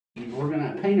We're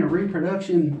going to paint a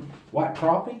Reproduction white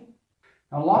crappie.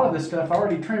 Now, a lot of this stuff I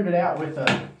already trimmed it out with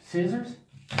scissors.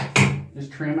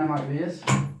 Just trimming like this.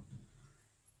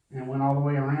 And went all the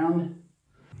way around.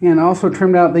 And I also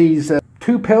trimmed out these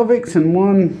 2 pelvics and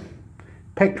 1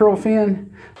 pectoral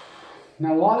fin.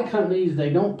 Now, a lot of companies, they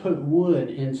don't put wood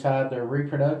inside their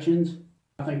Reproductions.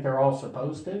 I think they're all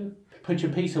supposed to. Put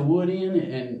your piece of wood in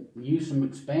and use some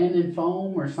expanding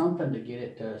foam or something to get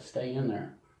it to stay in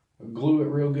there. Glue it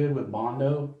real good with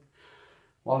Bondo.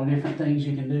 A lot of different things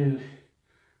you can do.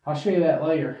 I'll show you that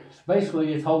later. So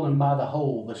basically, it's holding by the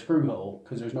hole, the screw hole,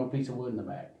 because there's no piece of wood in the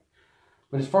back.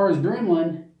 But as far as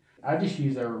dremeling, I just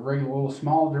use a regular little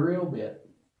small drill bit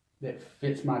that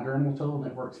fits my Dremel tool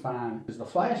and it works fine. Because the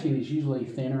flashing is usually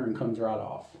thinner and comes right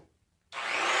off.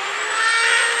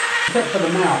 Except for the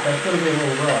mouth, that's going to be a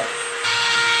little rough.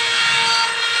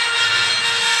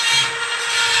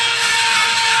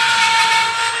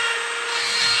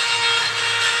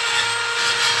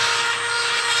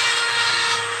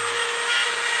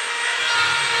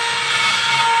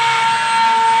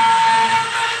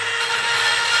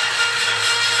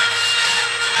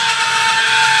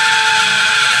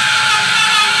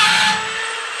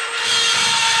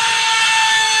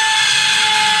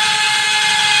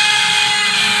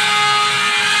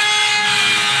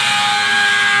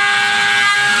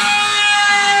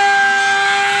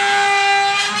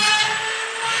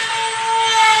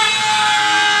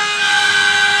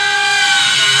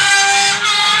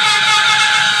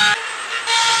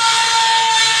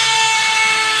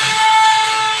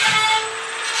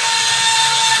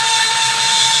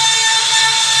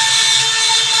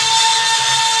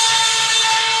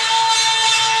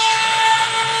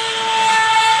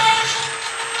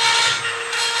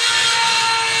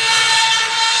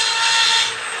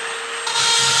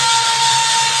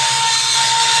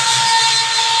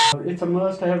 It's a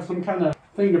must to have some kind of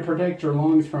thing to protect your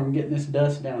lungs from getting this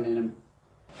dust down in them.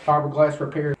 Fiberglass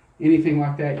repair, anything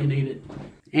like that, you need it.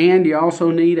 And you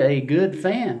also need a good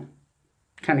fan,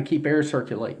 kind of keep air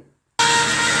circulating.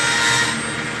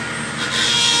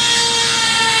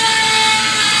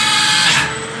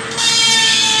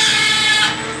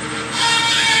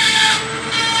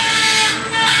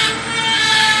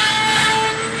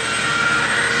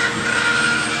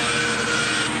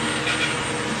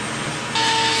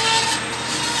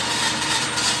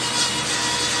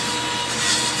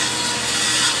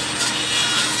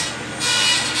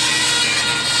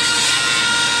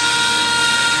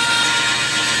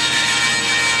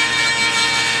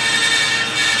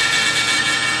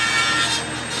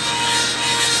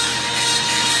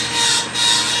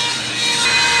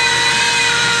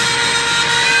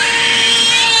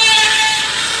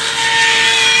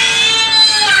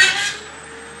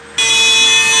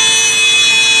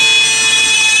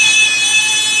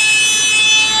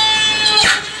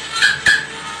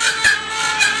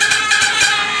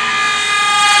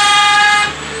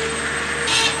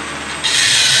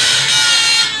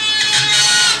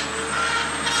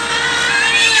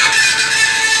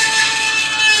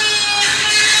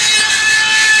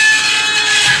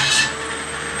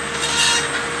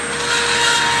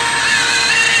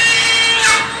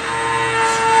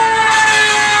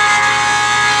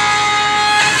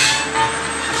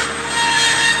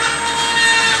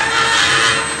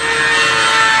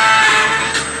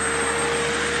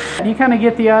 You kind of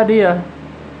get the idea.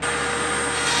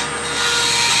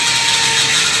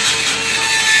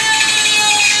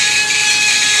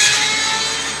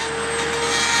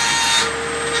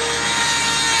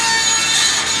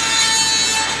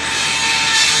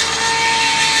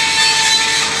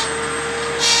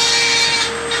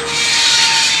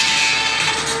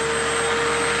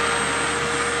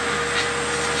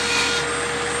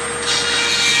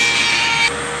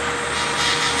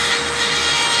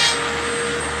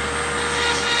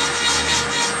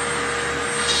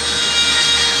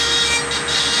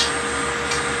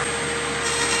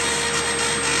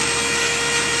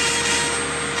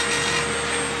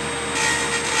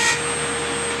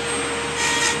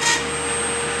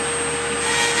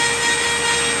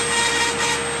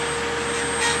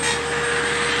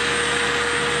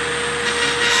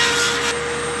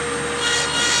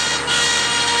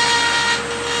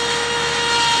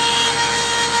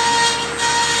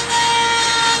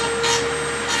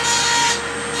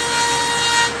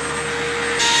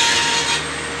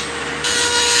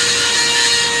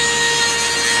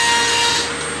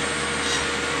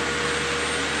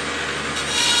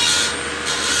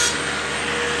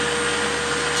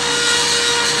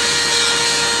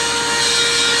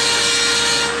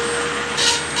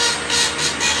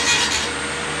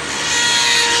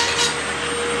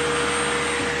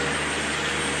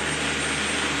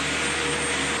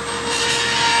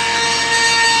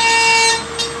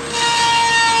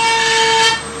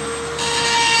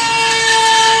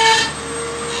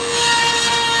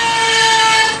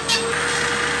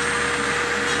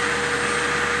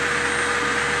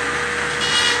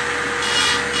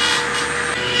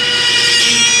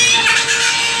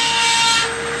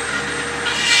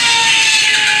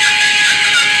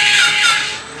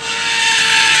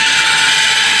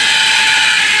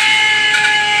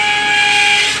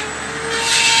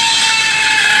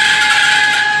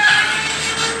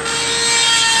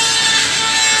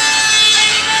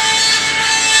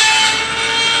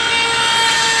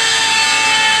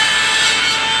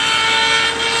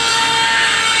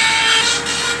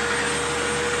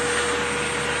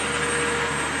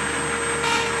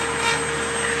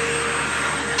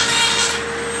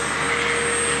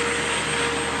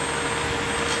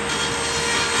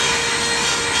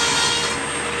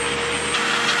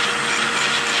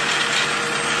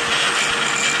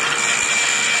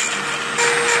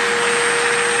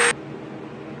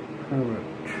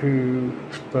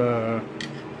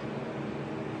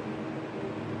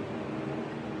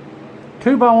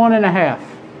 2 by 1.5.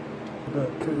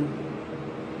 About 2.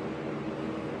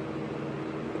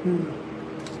 And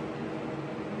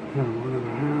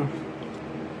 1.5.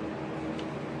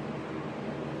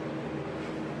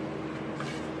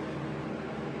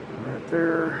 Right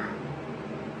there.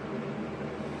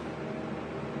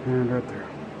 And right there.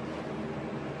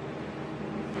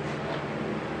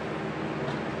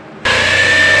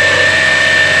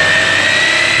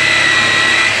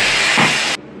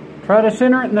 Try to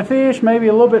center it in the fish, maybe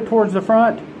a little bit towards the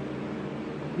front.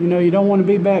 You know, you don't want to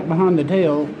be back behind the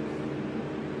tail.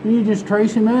 You just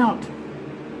trace him out.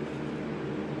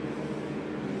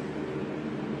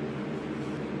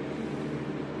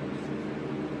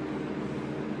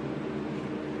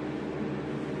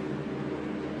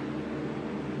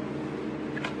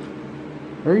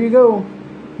 There you go.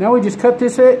 Now we just cut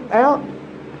this out.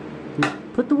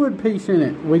 Just put the wood piece in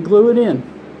it. We glue it in.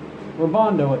 Or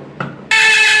Bondo it.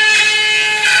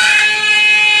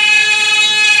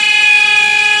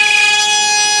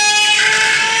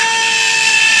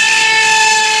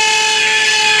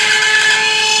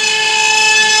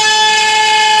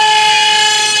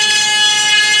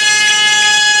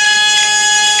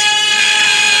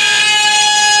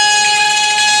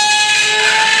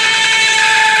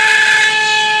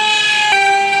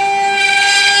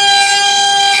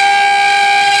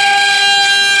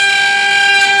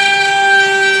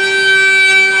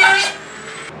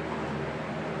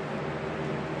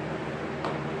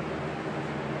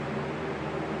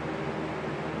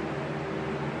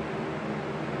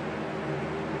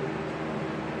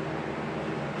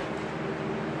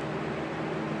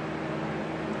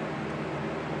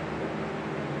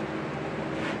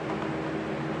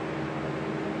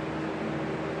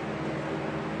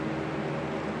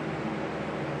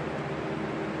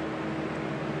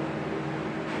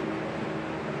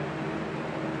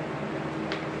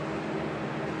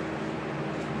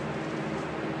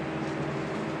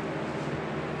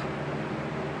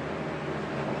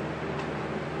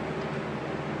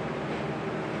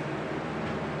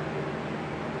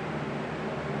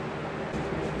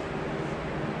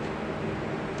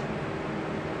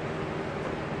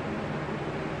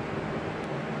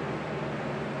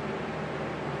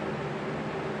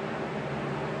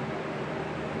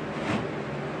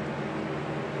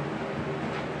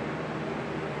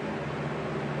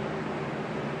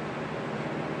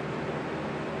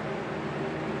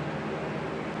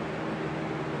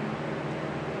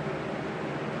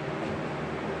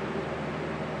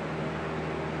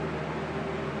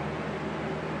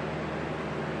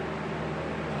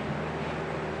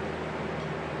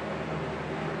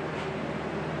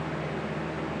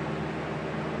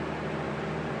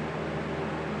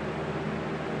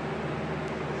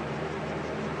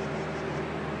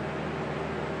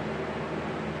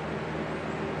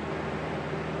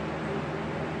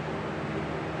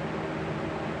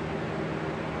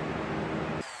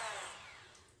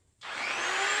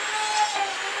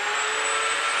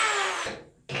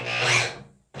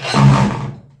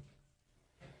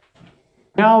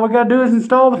 Now all we gotta do is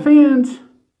install the fins.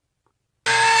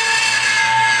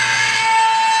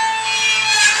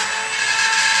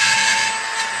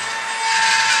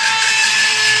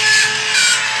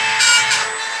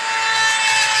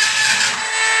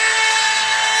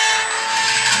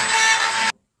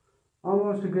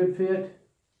 Almost a good fit.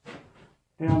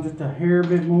 Down just a hair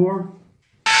bit more.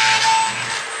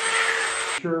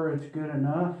 Sure it's good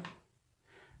enough.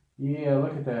 Yeah,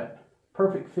 look at that.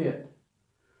 Perfect fit.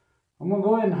 I'm going to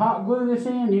go ahead and hot glue this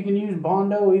in. You can use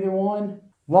Bondo, either one.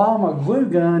 While my glue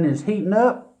gun is heating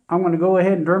up, I'm going to go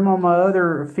ahead and Dremel my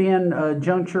other fin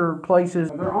juncture places.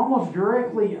 They're almost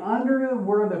directly under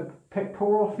where the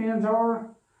pectoral fins are,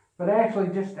 but actually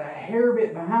just a hair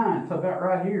bit behind, so about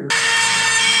right here.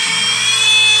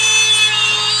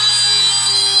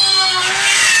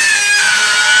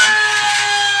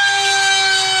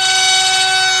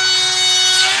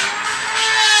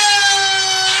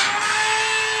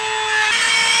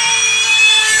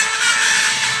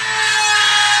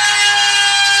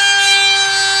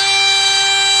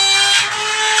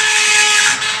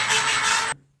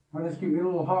 I'll just get me a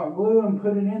little hot glue and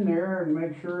put it in there and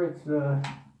make sure it's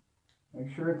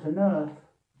enough.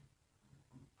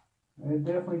 It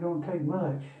definitely don't take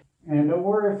much. And don't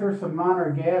worry if there's some minor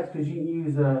gaps, because you can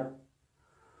use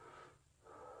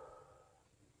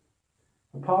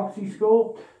epoxy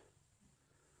sculpt,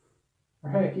 or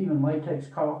heck, even latex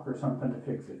caulk or something to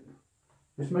fix it.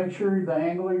 Just make sure the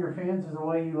angle of your fins is the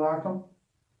way you like them,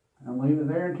 and leave it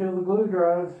there until the glue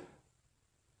dries.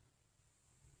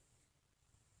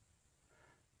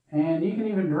 And you can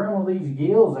even Dremel these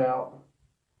gills out.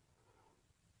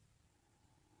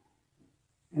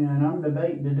 and I'm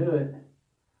debating to do it.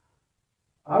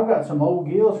 I've got some old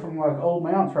gills from like old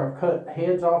mounts where I've cut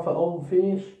heads off of old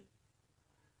fish,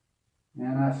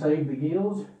 and I saved the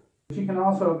gills. But you can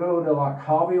also go to like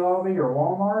Hobby Lobby or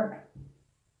Walmart.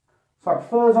 It's like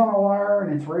fuzz on a wire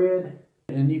and it's red,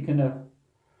 and you can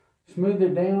smooth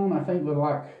it down, I think with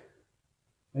like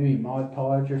maybe Mod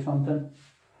Podge or something,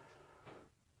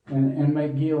 and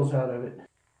make gills out of it.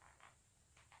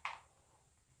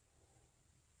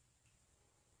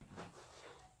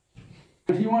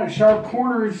 If you want sharp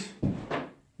corners,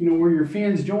 you know, where your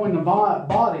fins join the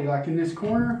body, like in this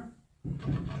corner,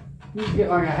 you can get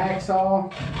like a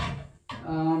hacksaw.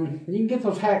 You can get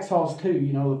those hacksaws too,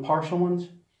 you know, the partial ones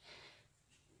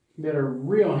that are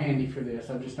real handy for this.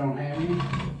 I just don't have any.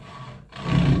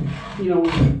 You know,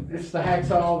 it's the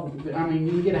hacksaw. I mean,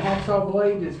 you can get a hacksaw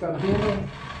blade that's got a handle,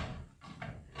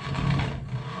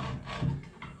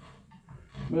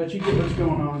 but you get what's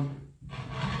going on.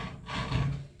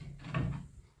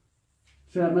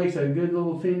 So that makes a good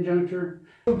little fin juncture.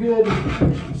 A good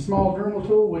small Dremel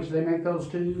tool, which they make those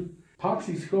too.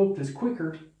 Epoxy sculpt is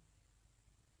quicker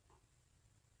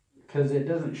because it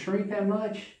doesn't shrink that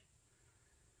much.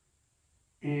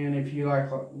 And if you like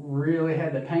really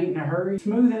had to paint in a hurry,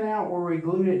 smoothing out where we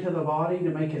glued it to the body to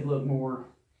make it look more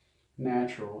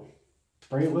natural.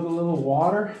 Spray it with a little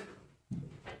water.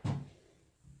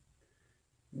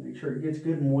 Make sure it gets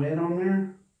good and wet on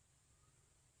there.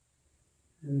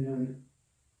 And then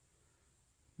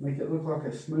make it look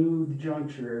like a smooth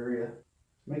juncture area.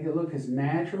 Make it look as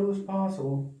natural as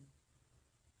possible.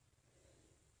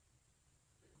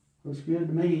 Looks good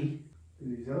to me.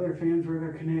 These other fins where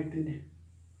they're connected.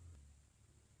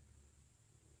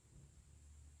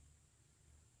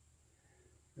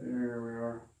 There we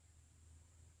are.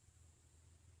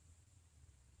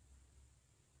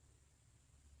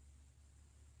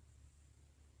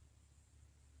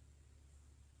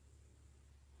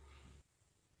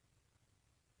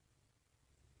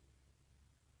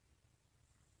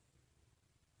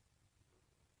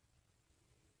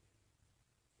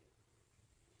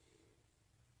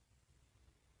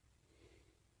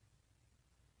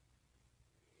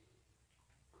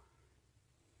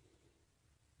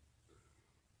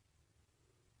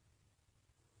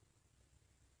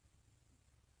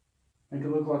 Make it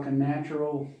look like a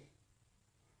natural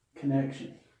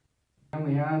connection.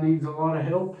 And the eye needs a lot of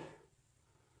help.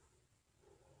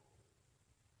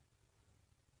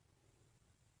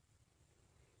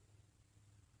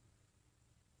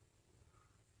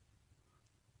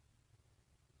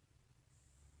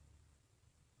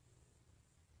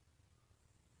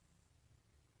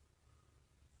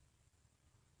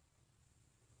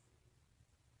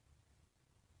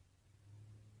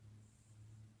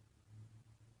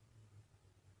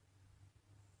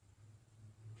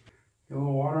 Get a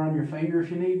little water on your finger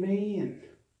if you need be, and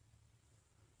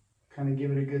kind of give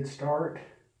it a good start.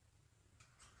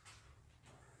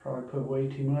 Probably put way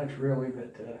too much really,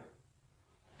 but it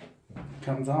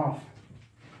comes off.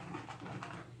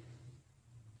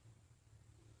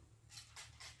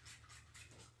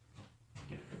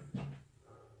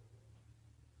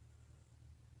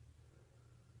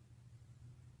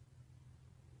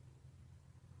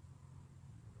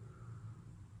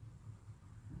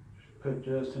 Put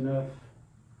just enough.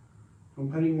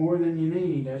 Don't put any more than you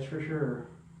need, that's for sure.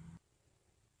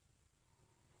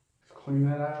 Just clean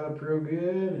that eye up real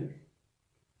good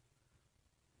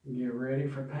and get ready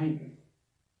for painting.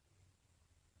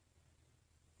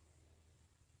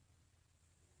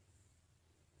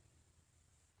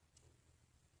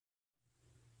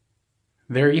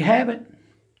 There you have it.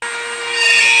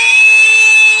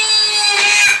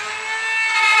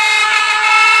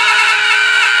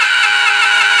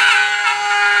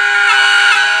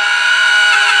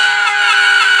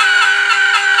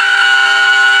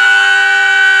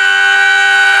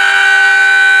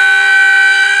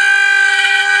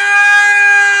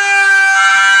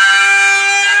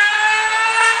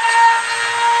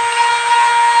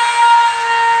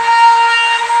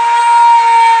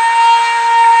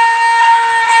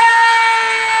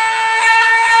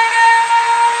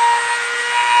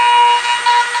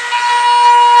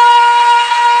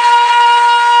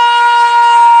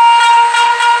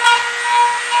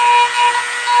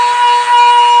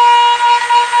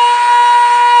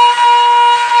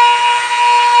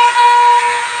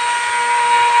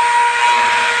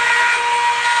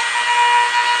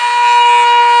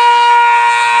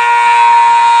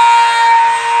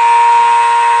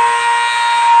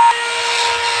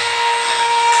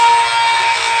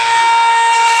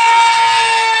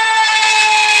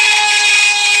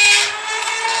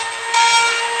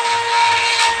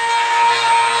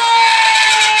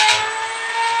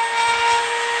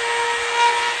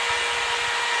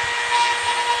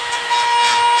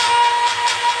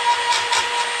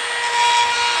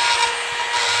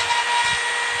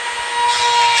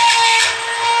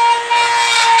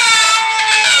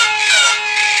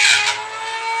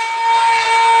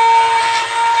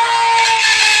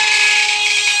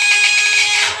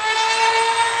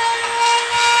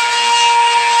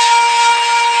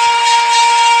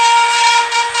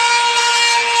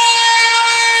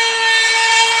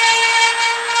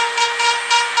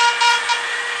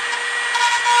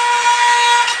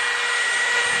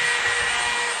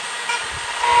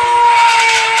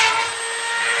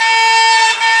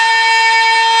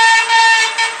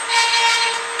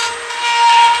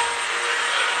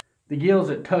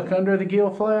 tuck under the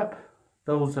gill flap,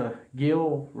 those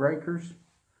gill rakers,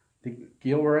 the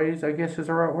gill rays, I guess is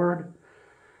the right word.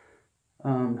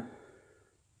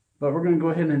 But we're going to go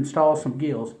ahead and install some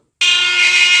gills.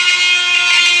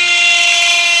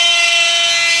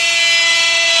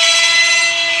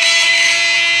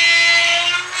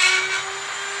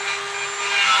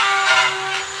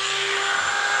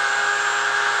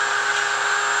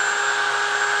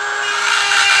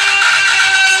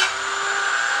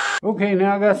 Okay,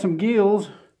 now I got some gills,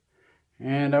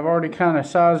 and I've already kind of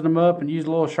sized them up and used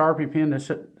a little Sharpie pen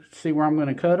to see where I'm going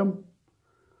to cut them.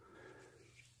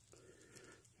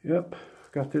 Yep,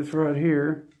 got this right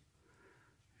here,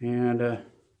 and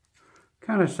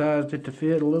kind of sized it to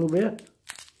fit a little bit.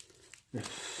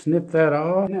 Just snip that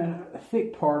off, and the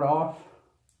thick part off.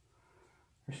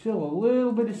 There's still a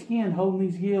little bit of skin holding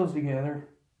these gills together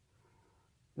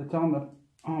that's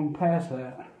on past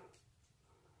that.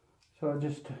 So I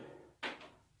just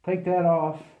take that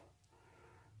off.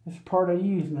 This part I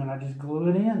use, and then I just glue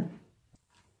it in.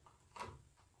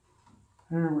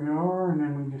 There we are, and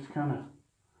then we just kind of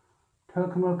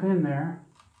tuck them up in there.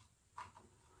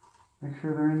 Make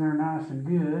sure they're in there nice and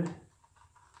good.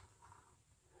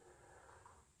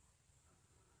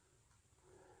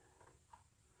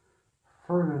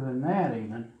 Further than that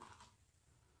even.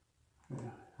 Yeah,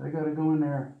 they got to go in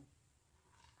there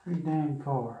pretty dang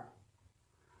far.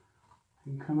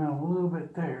 You can come out a little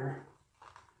bit there,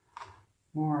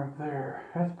 more up there.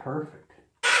 That's perfect.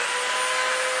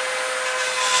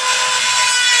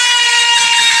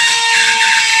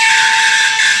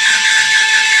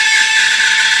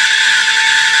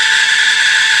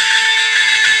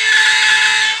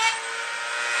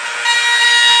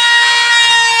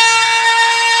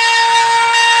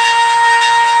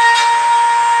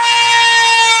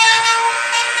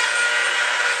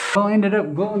 Well, I ended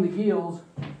up gluing the gills.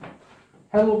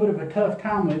 Had a little bit of a tough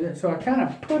time with it, so I kind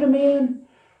of put them in.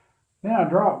 Then I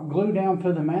dropped glue down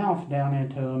through the mouth down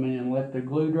into them and then let the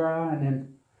glue dry, and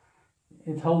then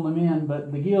it's holding them in.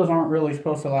 But the gills aren't really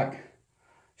supposed to like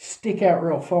stick out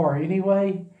real far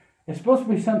anyway. It's supposed to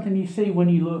be something you see when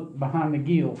you look behind the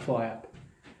gill flap.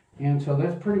 And so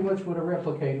that's pretty much what I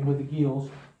replicated with the gills.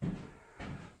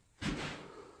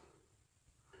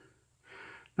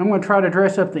 I'm going to try to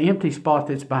dress up the empty spot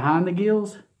that's behind the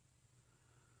gills.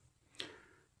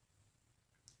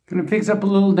 Going to fix up a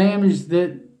little damage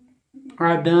that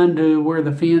I've done to where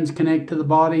the fins connect to the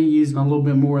body using a little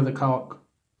bit more of the caulk.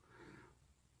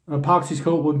 Epoxy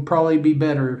coat would probably be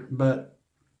better, but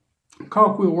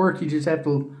caulk will work. You just have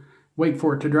to wait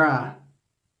for it to dry,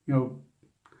 you know,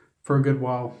 for a good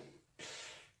while.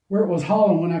 Where it was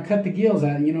hollow when I cut the gills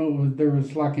out, you know, there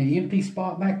was like an empty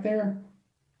spot back there.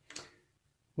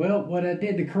 Well, what I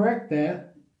did to correct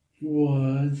that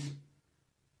was,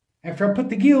 after I put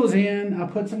the gills in, I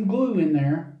put some glue in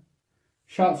there.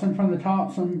 Shot some from the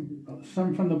top, some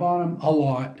from the bottom, a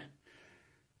lot.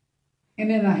 And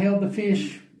then I held the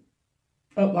fish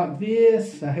up like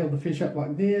this. I held the fish up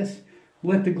like this.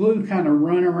 Let the glue kind of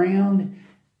run around.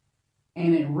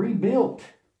 And it rebuilt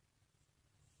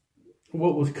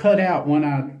what was cut out when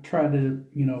I tried to,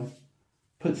 you know,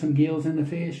 put some gills in the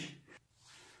fish.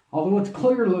 Although it's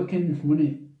clear looking,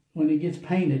 when it gets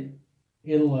painted,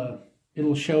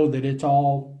 it'll show that it's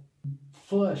all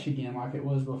flush again like it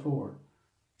was before.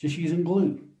 Just using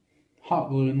glue, hot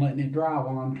glue, and letting it dry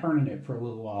while I'm turning it for a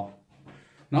little while.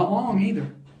 Not long either.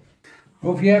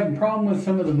 Well, if you have a problem with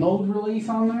some of the mold release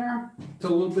on there, it's a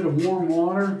little bit of warm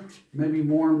water, maybe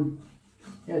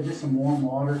just some warm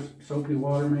water, soapy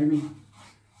water maybe.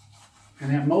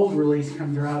 And that mold release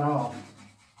comes right off.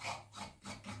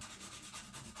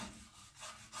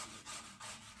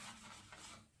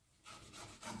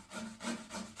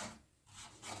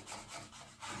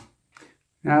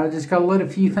 Now I just got to let a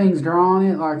few things dry on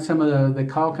it, like some of the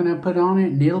caulking I put on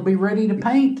it, and it'll be ready to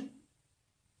paint.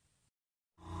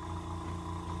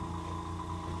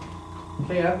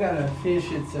 Okay, I've got a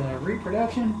fish, it's a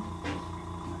Reproduction.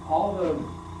 All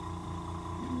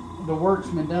the work's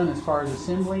been done as far as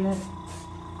assembling it.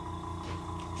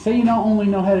 Say you don't only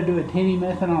know how to do a tinny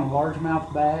method on a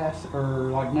largemouth bass, or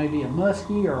like maybe a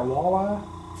muskie or a walleye.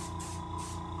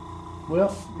 Well,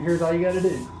 here's all you got to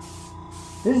do.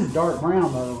 This is dark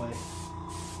brown, by the way.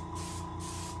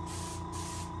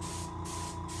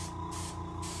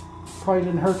 Probably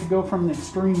didn't hurt to go from the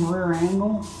extreme rear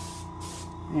angle.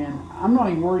 And I'm not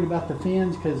even worried about the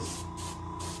fins, because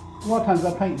a lot of times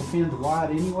I paint the fins white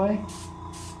anyway.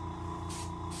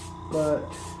 But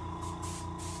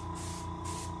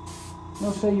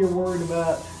let's say you're worried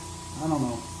about, I don't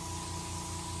know,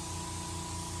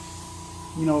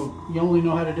 you know, you only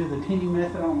know how to do the tinny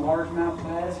method on largemouth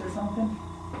bass or something.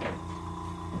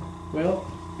 Well,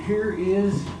 here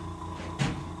is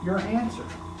your answer.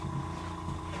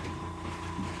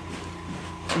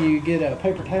 You get a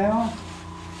paper towel,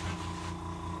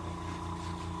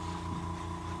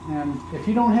 and if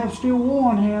you don't have steel wool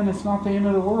on hand, it's not the end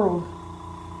of the world.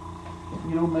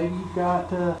 You know, maybe you've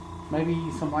got maybe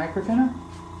some lacquer thinner.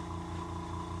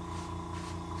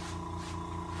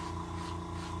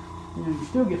 You know, you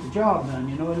still get the job done,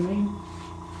 you know what I mean?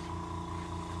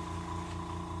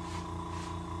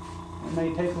 It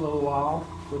may take a little while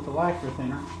with the lacquer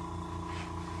thinner.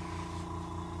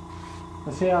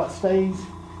 Let's see how it stays.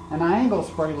 And I angle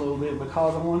spray a little bit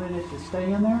because I wanted it to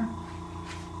stay in there.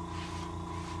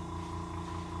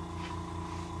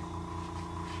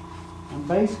 And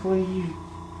basically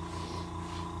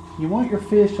you want your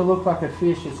fish to look like a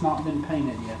fish that's not been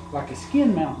painted yet. Like a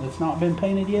skin mount that's not been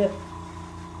painted yet.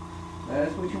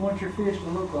 That's what you want your fish to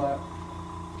look like.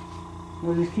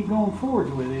 We'll just keep going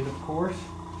forward with it, of course.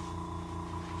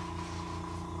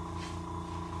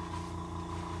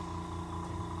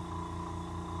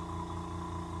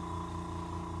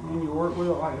 And you work with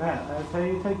it like that. That's how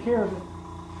you take care of it.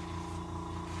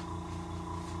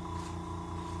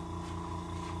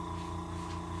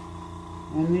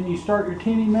 And then you start your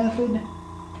tinning method,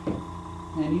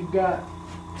 and you've got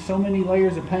so many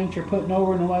layers of paint you're putting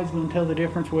over, nobody's going to tell the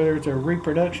difference whether it's a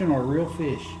reproduction or a real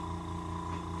fish.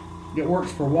 It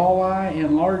works for walleye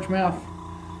and largemouth.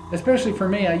 Especially for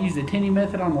me, I use the tinning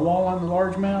method on the walleye and the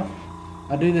largemouth.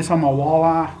 I do this on my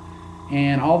walleye,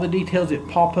 and all the details that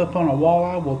pop up on a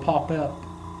walleye will pop up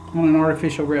on an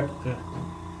artificial replica.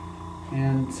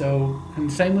 And so,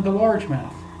 and same with the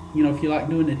largemouth. You know, if you like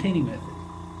doing the tinning method.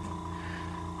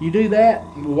 You do that,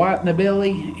 whiten the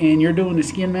belly, and you're doing the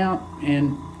skin mount,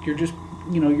 and you're just,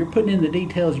 you know, you're putting in the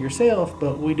details yourself,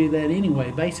 but we do that anyway,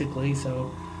 basically.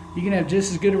 So you can have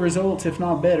just as good results, if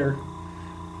not better,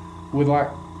 with like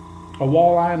a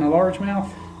walleye and a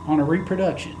largemouth on a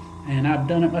reproduction. And I've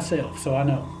done it myself, so I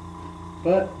know.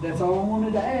 But that's all I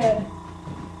wanted to add.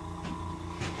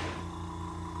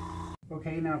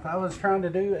 Okay, now if I was trying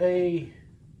to do a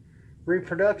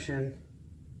reproduction,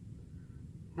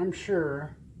 I'm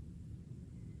sure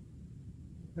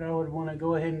that I would want to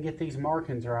go ahead and get these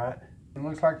markings right. It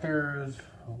looks like there's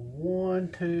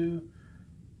 1, 2,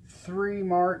 3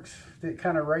 marks that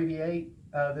kind of radiate.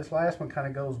 This last one kind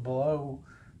of goes below.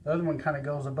 The other one kind of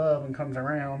goes above and comes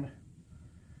around.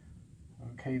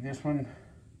 Okay, this one.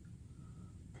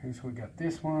 Okay, so we got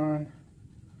this one.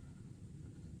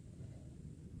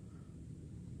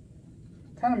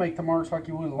 Kind of make the marks like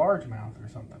you would a largemouth or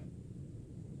something.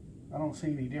 I don't see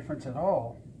any difference at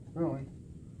all, really.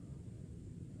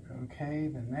 Okay,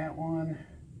 then that one,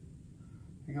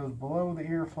 it goes below the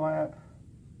ear flap,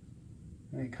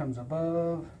 and it comes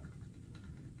above.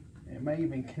 It may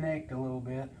even connect a little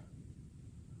bit,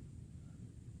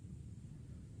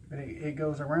 but it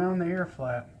goes around the ear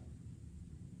flap.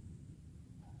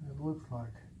 It looks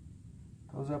like.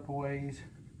 Goes up a ways,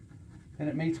 then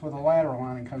it meets with a lateral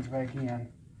line and comes back in.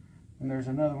 And there's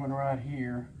another one right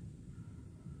here.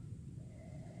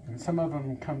 And some of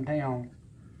them come down.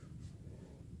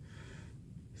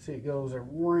 See, it goes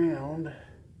around,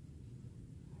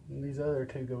 and these other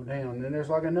two go down. Then there's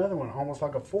like another one, almost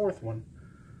like a fourth one.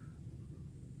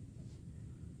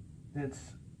 It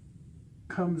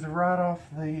comes right off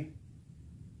the,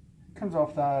 comes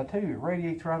off the eye too. It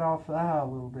radiates right off the eye a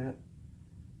little bit,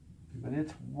 but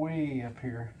it's way up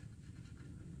here.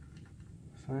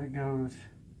 So it goes,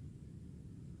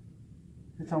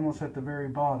 it's almost at the very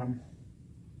bottom.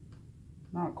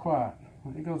 Not quite.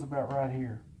 It goes about right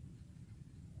here.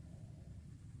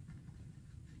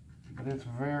 But it's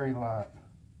very light.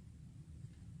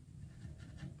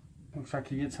 Looks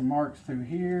like you get some marks through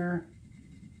here.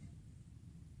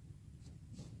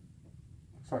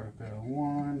 Looks like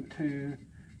 1, 2,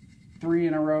 3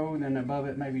 in a row, and then above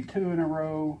it maybe 2 in a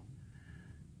row.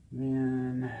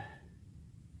 Then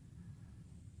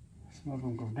some of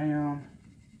them go down.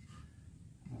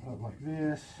 Look like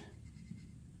this.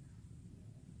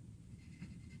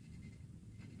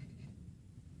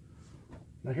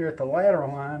 Now here at the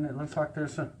lateral line, it looks like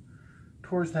there's some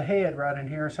towards the head right in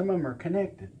here. Some of them are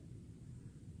connected.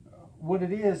 What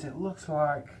it is, it looks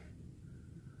like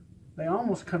they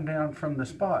almost come down from the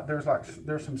spot. There's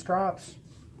some stripes.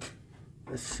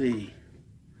 Let's see.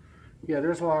 Yeah,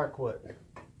 there's like what?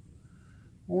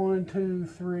 1, 2,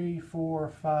 3, 4,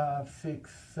 5,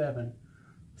 6, 7.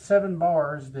 7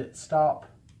 bars that stop.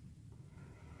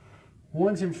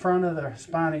 One's in front of the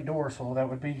spiny dorsal. That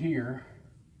would be here.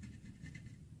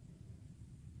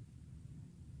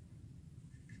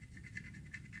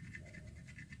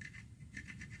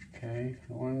 Okay,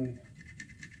 1,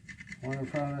 One in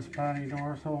front of the spiny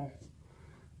dorsal.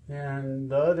 And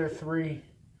the other 3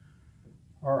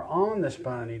 are on the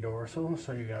spiny dorsal.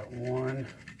 So you got one.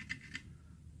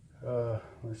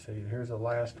 Let's see, here's the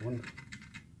last one.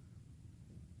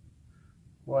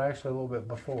 Well, actually a little bit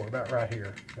before, about right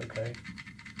here. Okay.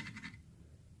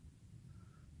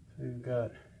 So you've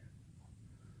got,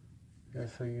 yeah,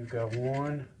 so you've got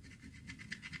 1,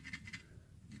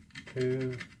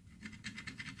 2,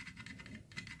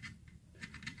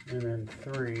 and then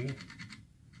 3.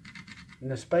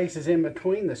 And the spaces in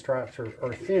between the stripes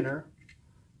are thinner.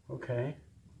 Okay.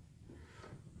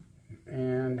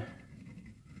 And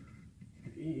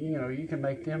you know, you can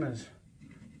make them as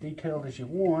detailed as you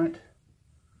want.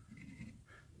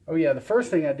 Oh yeah, the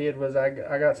first thing I did was I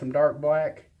got some dark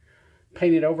black,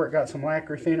 painted over it, got some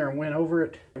lacquer thinner and went over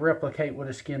it. Replicate what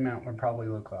a skin mount would probably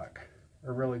look like,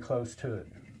 or really close to it.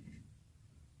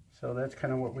 So that's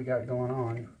kind of what we got going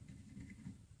on.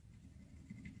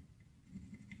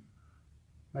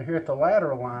 Now here at the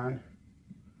lateral line,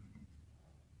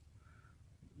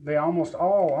 they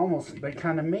they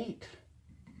kind of meet.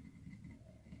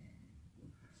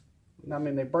 I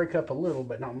mean, they break up a little,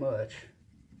 but not much.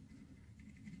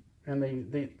 And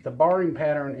the barring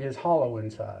pattern is hollow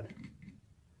inside.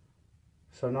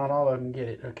 So not all of them get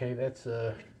it. Okay, that's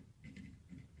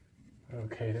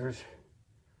okay,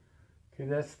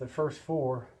 that's the first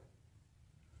 4.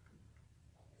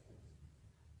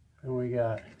 And we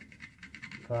got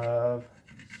 5,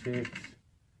 6.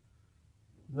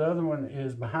 The other one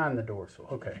is behind the dorsal.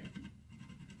 Okay.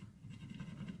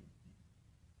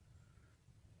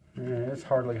 Yeah, it's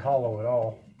hardly hollow at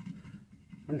all.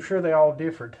 I'm sure they all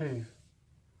differ too.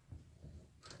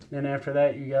 Then after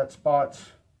that you got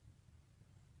spots.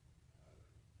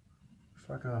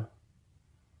 Looks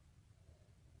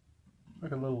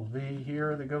like a little V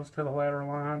here that goes to the lateral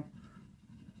line.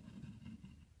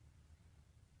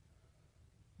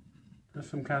 Just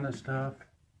some kind of stuff.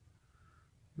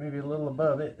 Maybe a little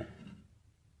above it.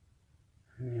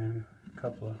 And a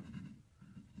couple of,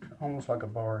 almost like a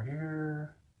bar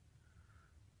here.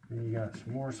 And you got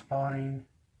some more spotting,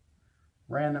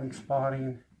 random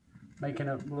spotting, making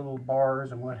up little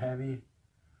bars and what have you.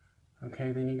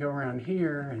 Okay, then you go around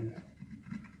here and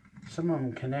some of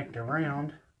them connect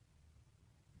around.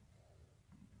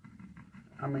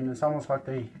 I mean, it's almost like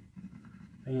they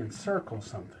encircle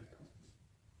something.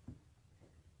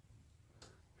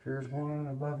 Here's one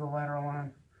above the lateral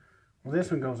line. Well,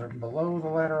 this one goes below the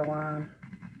lateral line.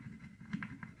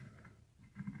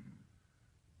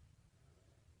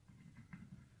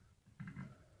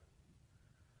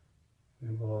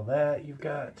 And below that, you've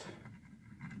got,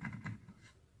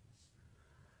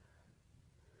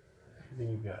 then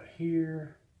you've got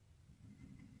here.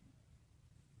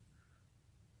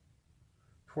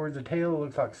 Towards the tail, it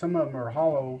looks like some of them are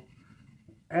hollow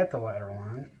at the lateral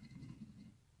line.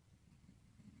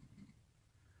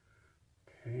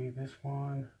 Okay, this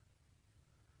one.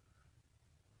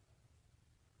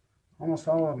 Almost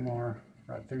all of them are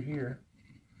right through here.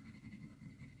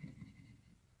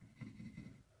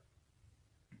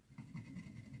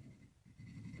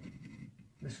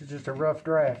 This is just a rough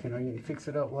draft, you know, you can fix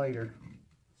it up later,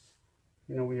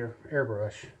 you know, with your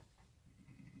airbrush.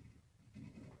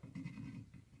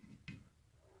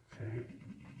 Okay.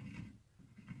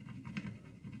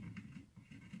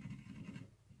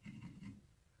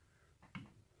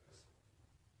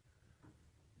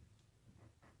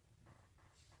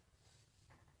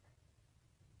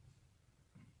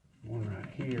 One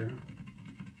right here.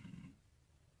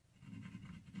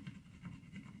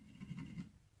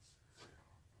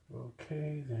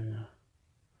 Okay, then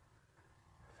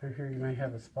through here you may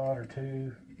have a spot or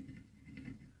two.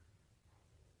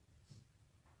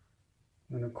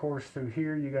 And of course through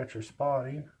here you got your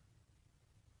spotting.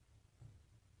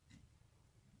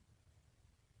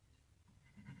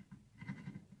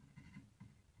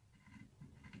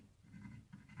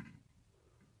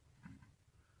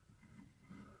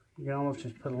 You can almost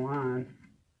just put a line.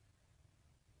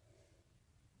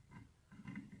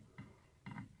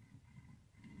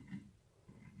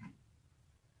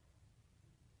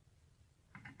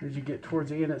 As you get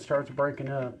towards the end, it starts breaking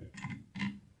up.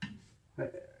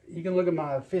 You can look at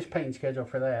my fish painting schedule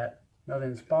for that. Now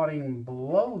then, spotting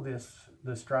below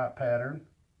the stripe pattern,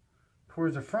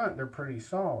 towards the front, they're pretty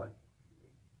solid.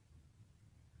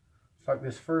 It's like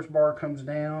this first bar comes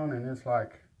down and it's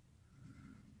like,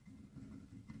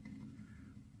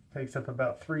 takes up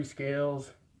about 3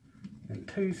 scales and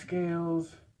 2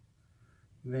 scales.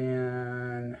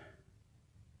 Then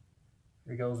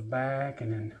it goes back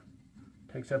and then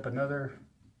takes up another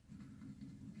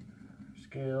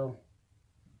scale.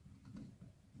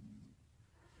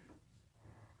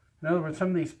 In other words, some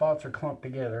of these spots are clumped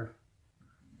together,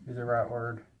 is the right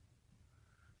word.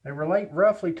 They relate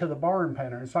roughly to the barn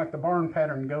pattern. It's like the barn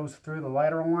pattern goes through the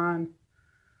lateral line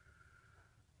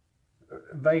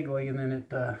vaguely, and then it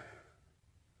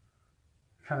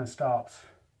kind of stops.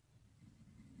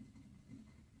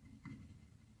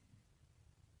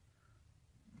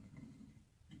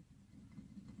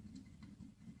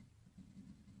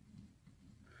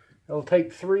 It'll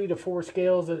take 3 to 4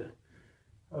 scales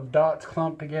of dots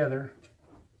clumped together.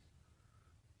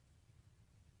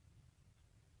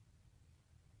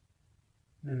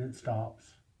 Then it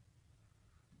stops.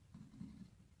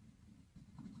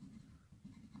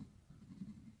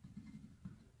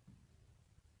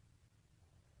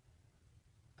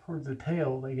 Towards the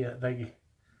tail, they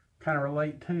kind of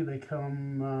relate too. They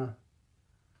come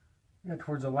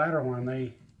towards the lateral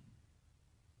one.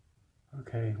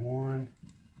 Okay, 1,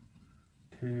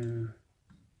 2,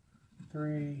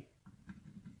 3.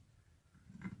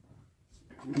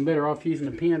 I'm better off using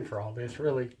a pen for all this,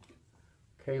 really.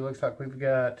 Okay, looks like we've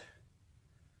got,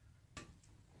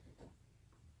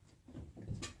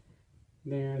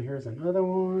 then here's another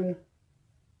one.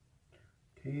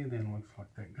 Okay, and then looks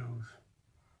like that goes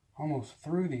almost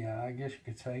through the eye, I guess you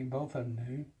could say. Both of them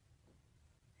do.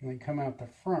 And they come out the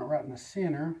front right in the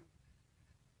center.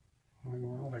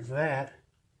 Like that.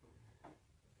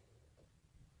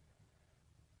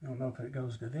 I don't know if it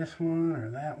goes to this one or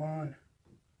that one.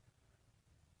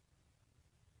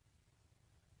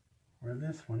 Or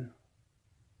this one.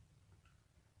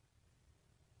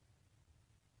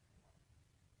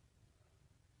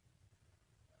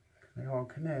 They all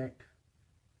connect.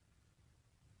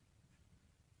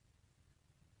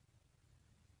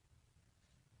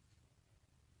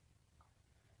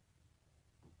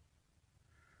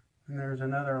 And there's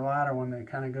another lighter one that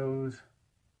kind of goes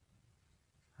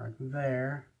right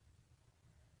there.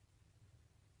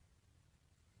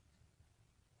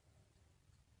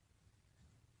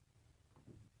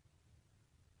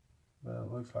 But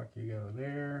it looks like you go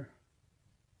there.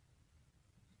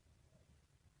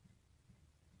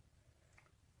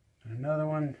 Another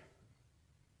one.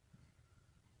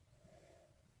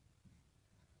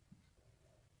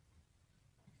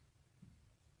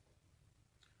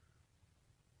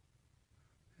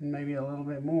 And maybe a little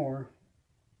bit more.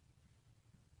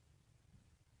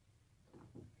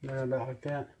 About like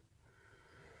that.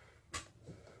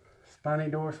 Spiny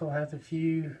dorsal has a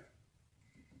few.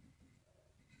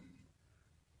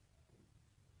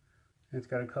 It's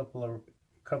got a couple of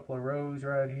rows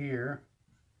right here.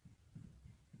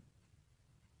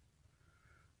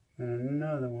 And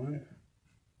another one.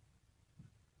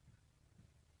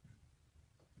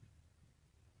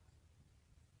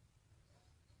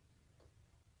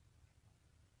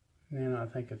 And then I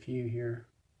think a few here.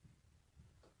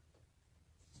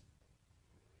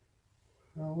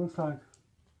 Well, it looks like,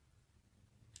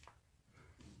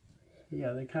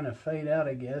 yeah, they kind of fade out,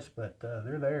 I guess, but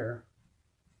they're there.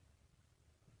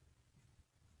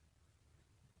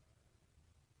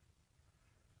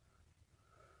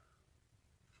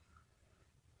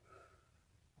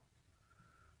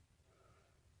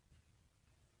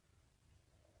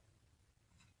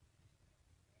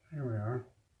 There we are.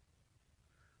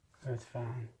 That's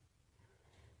fine.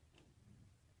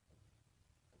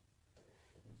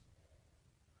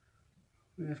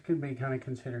 This could be kind of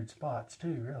considered spots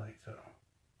too, really, so.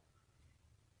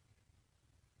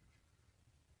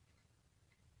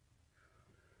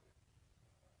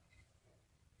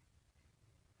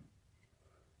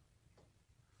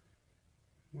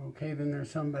 Okay, then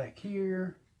there's some back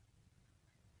here.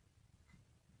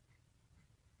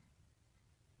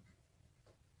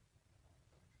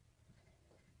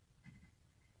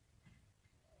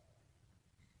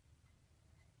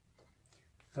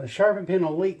 The sharpening pen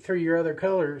will leak through your other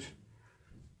colors.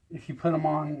 If you put them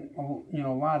on, you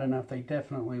know, light enough, they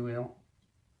definitely will.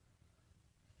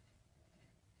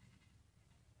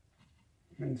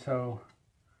 And so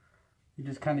you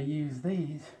just kind of use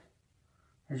these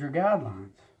as your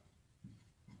guidelines,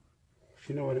 if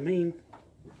you know what I mean.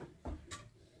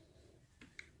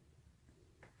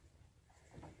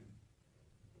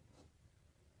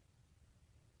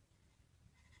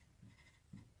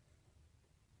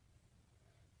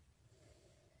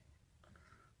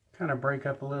 Kind of break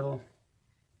up a little.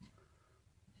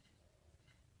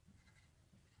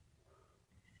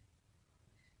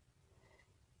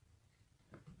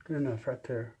 Good enough right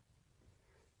there.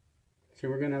 So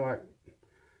we're gonna like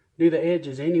do the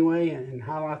edges anyway and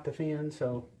highlight the fin,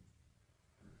 so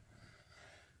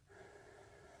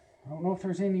I don't know if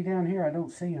there's any down here. I don't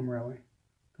see them really.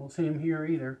 Don't see them here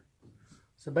either.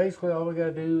 So basically all we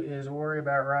gotta do is worry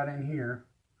about right in here.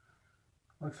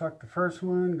 Looks like the first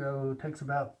one takes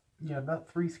about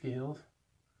 3 scales.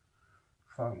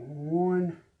 Looks like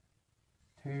 1,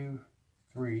 2,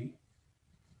 3.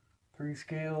 3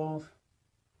 scales.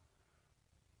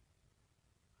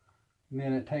 And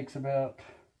then it takes about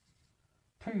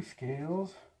 2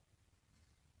 scales.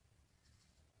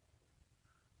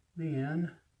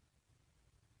 Then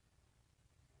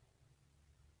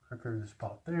there's a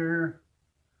spot there.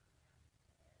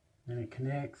 Then it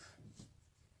connects.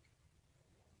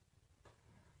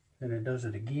 Then it does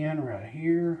it again right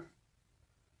here.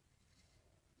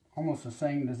 Almost the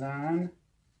same design.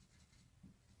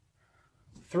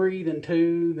 3, then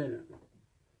 2, then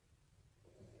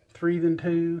 3, then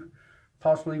 2,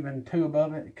 possibly even 2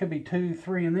 above it. It could be 2,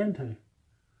 3, and then 2.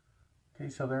 Okay,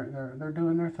 so they're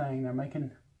doing their thing. They're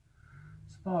making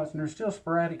spots, and there's still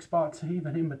sporadic spots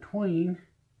even in between.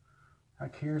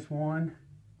 Like here's one,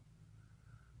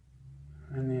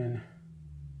 and then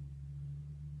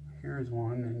here's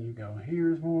one, and you go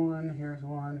here's one, and here's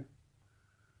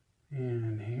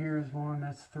one.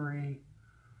 That's 3.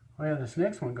 Oh yeah, this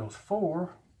next one goes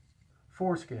 4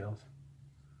 scales.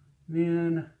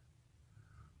 Then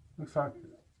looks like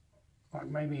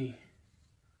maybe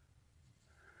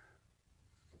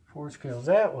 4 scales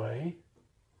that way.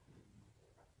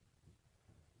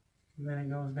 And then it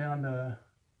goes down to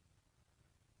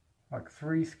like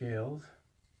 3 scales.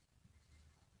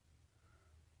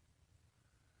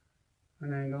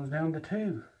 And then it goes down to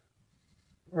 2.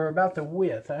 Or about the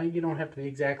width. You don't have to be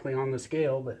exactly on the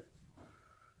scale, but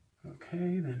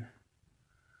okay, then.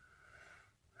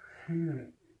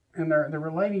 And they're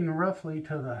relating roughly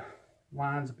to the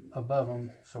lines above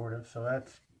them, sort of. So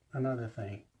that's another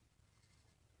thing.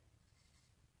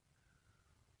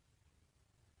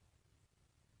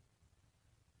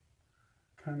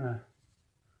 Kind of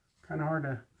hard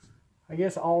to, I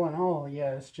guess, all in all,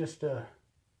 yeah, it's just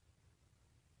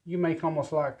you make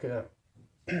almost like yeah,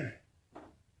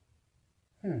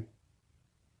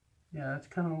 that's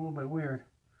kind of a little bit weird.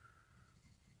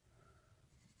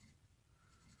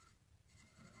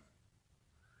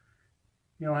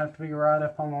 You don't have to be right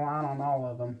up on the line on all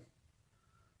of them.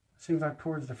 Seems like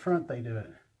towards the front they do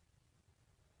it.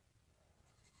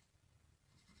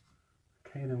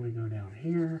 Okay, then we go down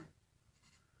here.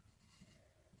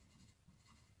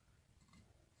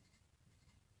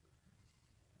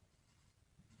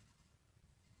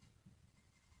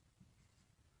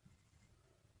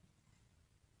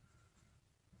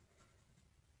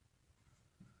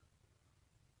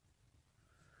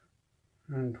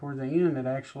 And towards the end, it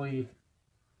actually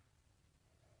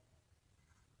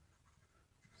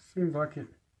seems like it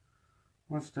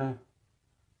wants to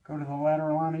go to the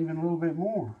lateral line even a little bit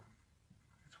more.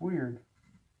 It's weird.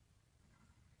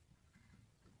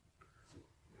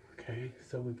 Okay,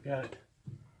 so we've got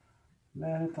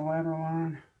that at the lateral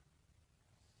line.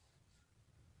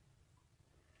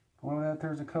 Below that,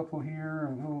 there's a couple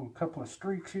here, a couple of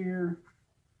streaks here,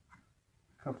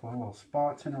 a couple of little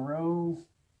spots in a row.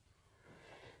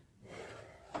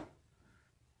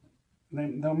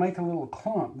 They'll make a little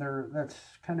clump. That's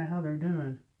kind of how they're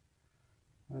doing.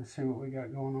 Let's see what we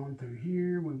got going on through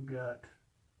here. We've got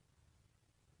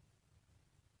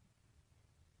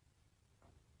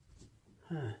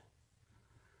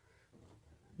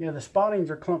yeah, the spottings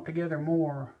are clumped together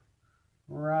more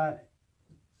right,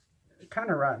 kind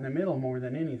of right in the middle more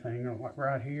than anything, like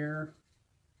right here.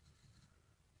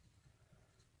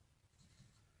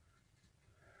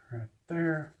 Right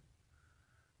there.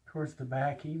 Towards the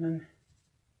back even.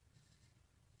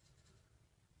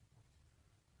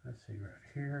 Let's see, right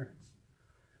here.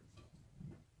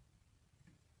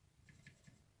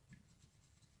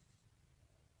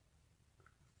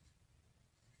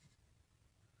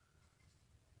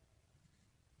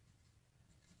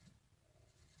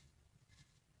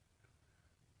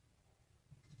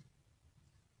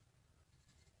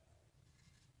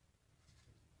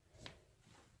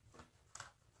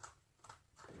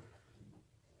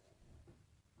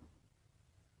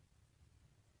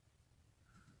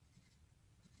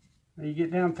 When you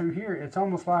get down through here, it's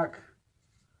almost like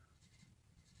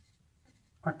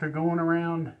they're going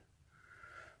around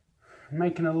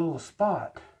making a little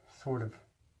spot, sort of.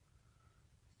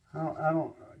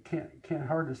 Can't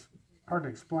hard to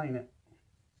explain it.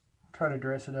 I'll try to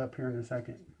dress it up here in a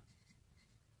second.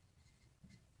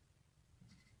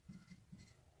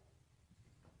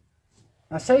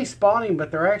 I say spotting, but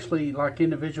they're actually like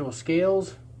individual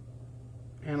scales,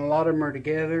 and a lot of them are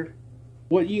together.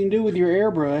 What you can do with your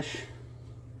airbrush,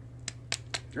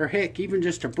 or heck, even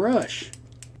just a brush.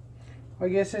 I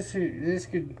guess this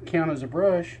could count as a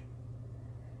brush.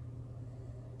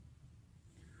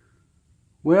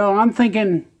 Well, I'm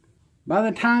thinking By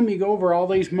the time you go over all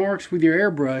these marks with your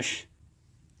airbrush,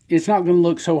 it's not going to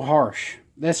look so harsh.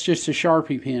 That's just a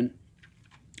Sharpie pen.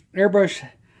 Airbrush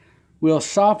will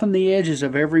soften the edges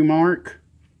of every mark,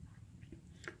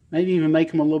 maybe even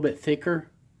make them a little bit thicker,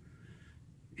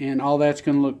 and all that's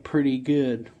going to look pretty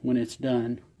good when it's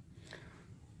done.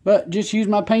 But just use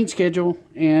my paint schedule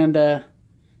and it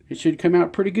should come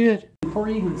out pretty good. Before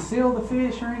you even seal the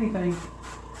fish or anything,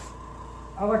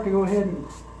 I like to go ahead and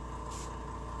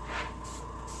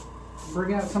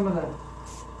bring out some of the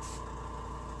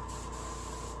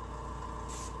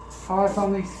highlights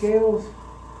on these scales.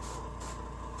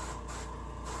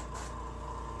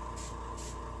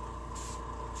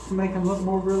 To make them look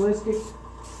more realistic.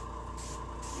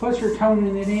 Plus you're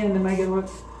toning it in to make it look,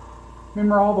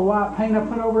 remember all the white paint I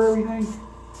put over everything?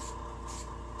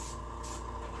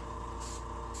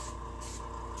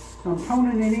 So I'm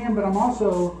toning it in, but I'm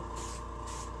also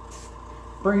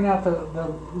bringing out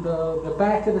the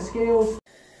back of the scales.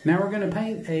 Now we're going to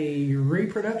paint a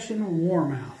Reproduction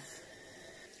Warmouth.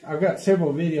 I've got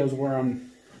several videos where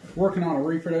I'm working on a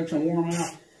Reproduction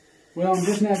Warmouth. Well, I'm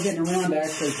just now getting around to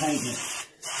actually painting it.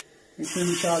 Make sure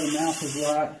you saw the mouth is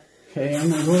white. Okay, I'm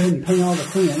going to go ahead and paint all the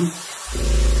fins.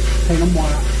 Paint them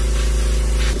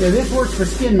white. Yeah, this works for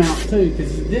skin mounts too,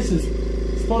 because this is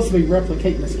supposed to be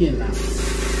replicating the skin mount.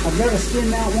 I've got a skin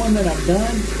mount one that I've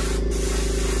done.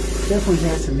 Definitely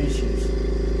has some issues.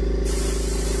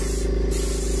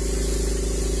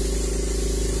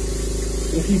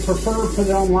 If you prefer, put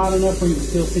it on light enough where you can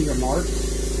still see your marks.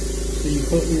 So you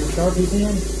put your Sharpie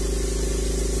pen.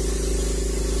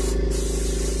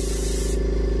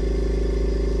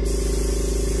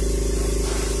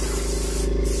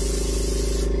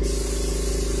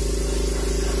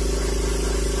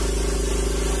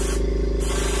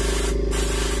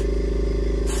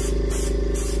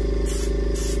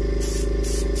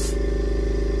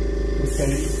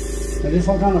 Now just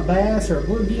like on a bass or a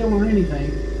bluegill or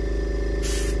anything,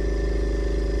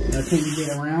 until you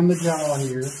get around the jaw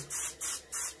here,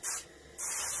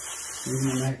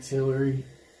 using the maxillary.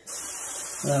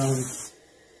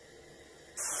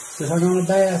 Just like on a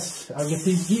bass, I'll get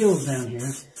these gills down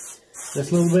here.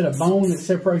 This little bit of bone that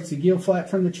separates the gill flap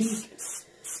from the cheek,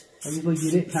 I usually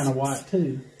get it kind of white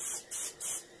too.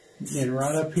 And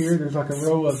right up here, there's like a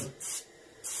row of,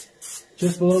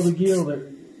 just below the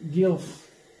gill,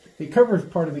 it covers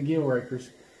part of the gill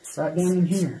rakers, right down in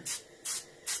here.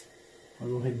 I'll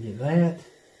go ahead and get that.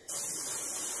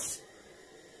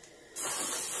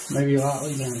 Maybe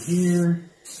lightly down here.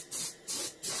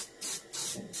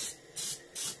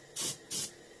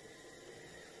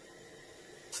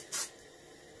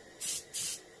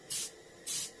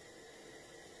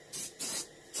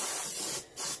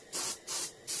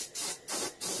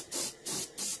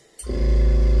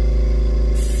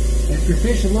 If your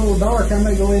fish is a little dark, I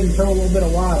may go ahead and throw a little bit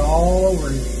of white all over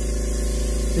him.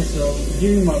 Just to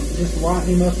give him just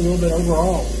lighten him up a little bit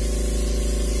overall.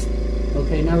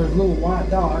 Okay, now there's little white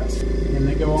dots, and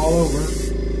they go all over.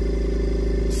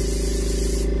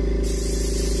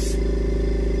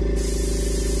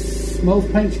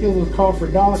 Most paint skills will call for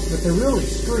dots, but they're really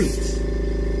streaks.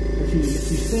 If you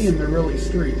see them, they're really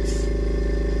streaks.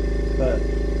 But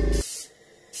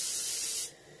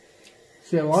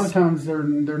see, a lot of times they're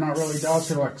not really dots;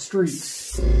 they're like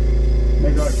streaks.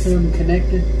 Maybe like two of them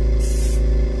connected.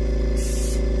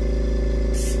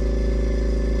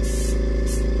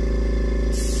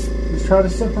 Just try to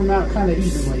separate them out kind of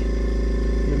evenly.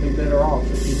 You'll be better off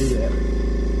if you do that.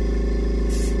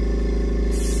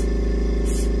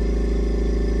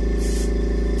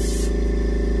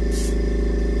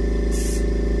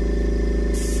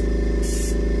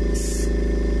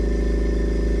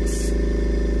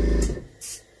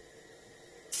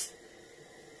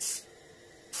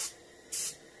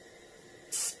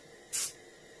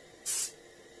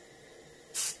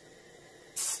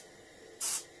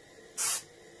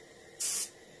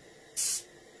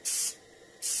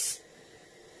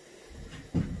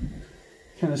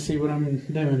 Kind of see what I'm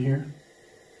doing here.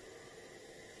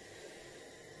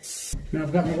 Now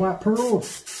I've got my white pearl.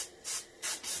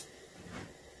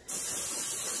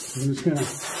 I'm just gonna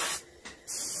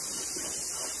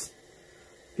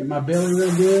get my belly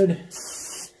real good.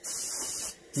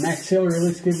 Maxillary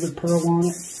looks good with pearl on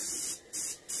it.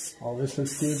 All this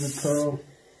looks good with pearl.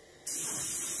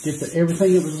 Get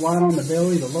everything that was white on the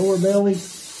belly, the lower belly.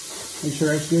 Make sure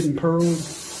that's good and pearled.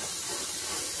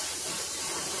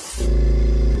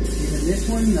 This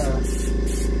one,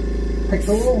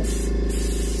 pectoral.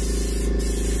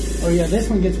 Oh yeah, this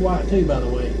one gets white too, by the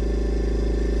way.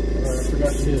 I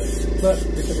forgot to do it, but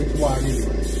it's white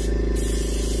anyway.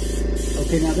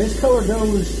 Okay, now this color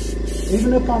goes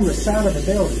even up on the side of the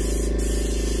belly.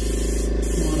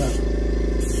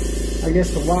 I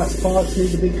guess the white spots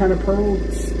need to be kind of pearled.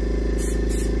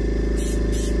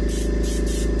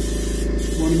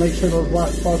 Want to make sure those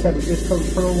white spots have a good coat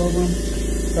of pearl over them.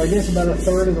 So I guess about a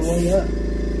third of the way up.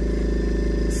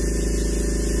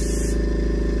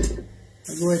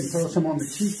 I'll go ahead and throw some on the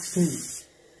cheeks too.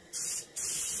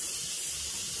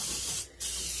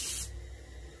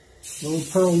 Little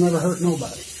pearl never hurt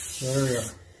nobody. So there we are.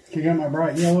 I got my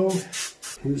bright yellow.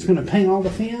 I'm just going to paint all the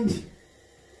fins.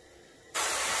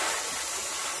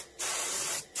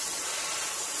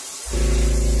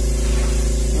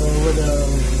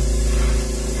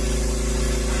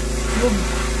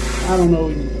 I don't know,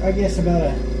 I guess about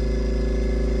a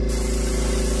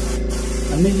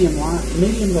medium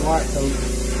to light coat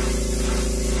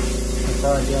of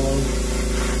bright yellow.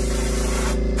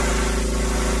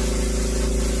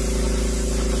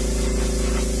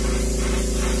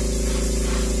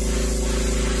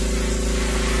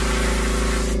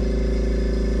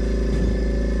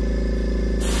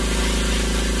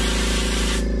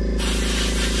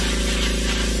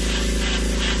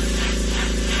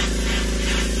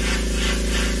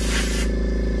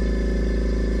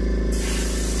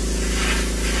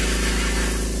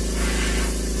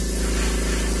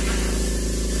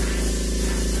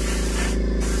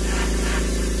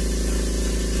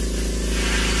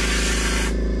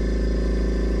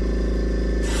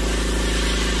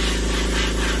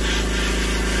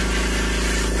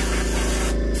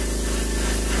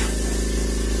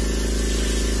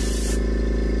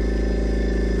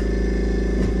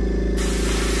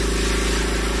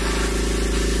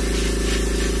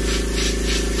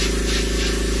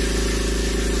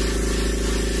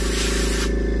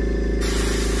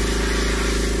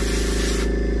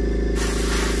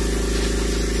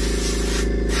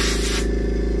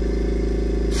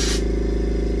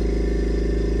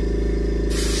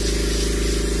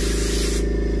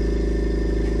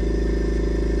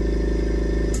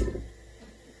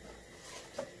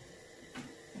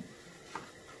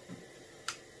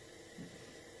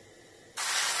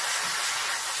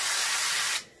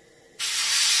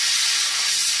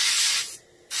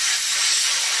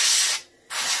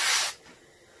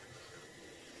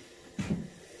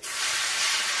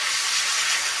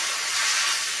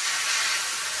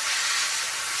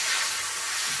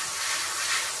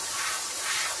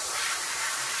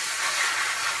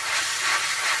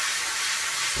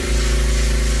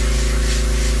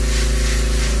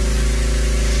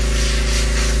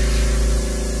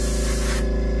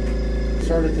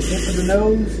 Start at the tip of the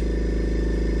nose,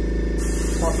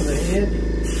 top of the head.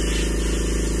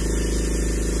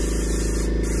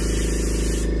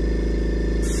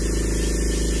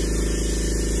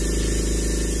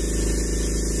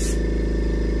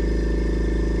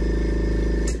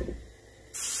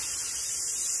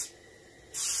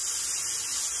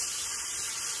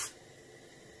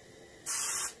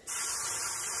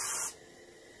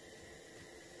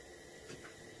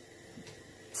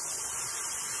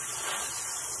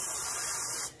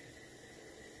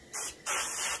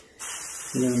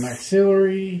 And then the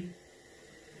maxillary,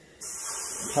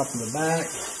 top of the back.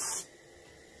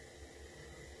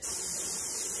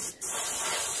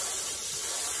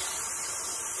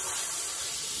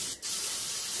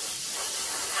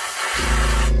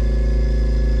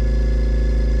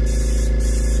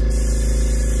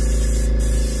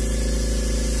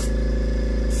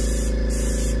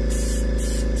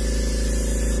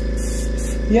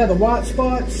 Yeah, the white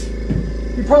spots,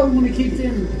 you probably want to keep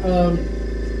them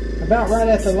about right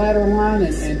at the lateral line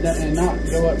and not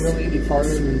go up really any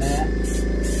farther than that.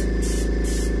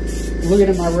 Looking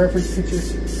at my reference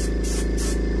pictures,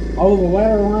 although the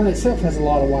lateral line itself has a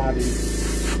lot of white in it,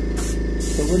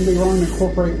 so it wouldn't be wrong to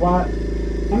incorporate white.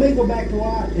 I may go back to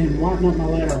white and whiten up my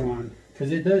lateral line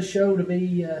because it does show to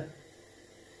be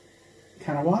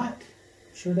kind of white.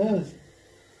 Sure does.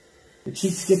 The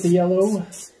cheeks get the yellow.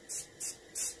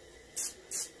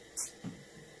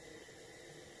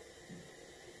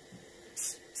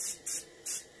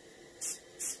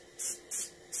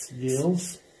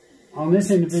 Gills. On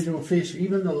this individual fish,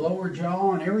 even the lower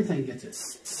jaw and everything gets it.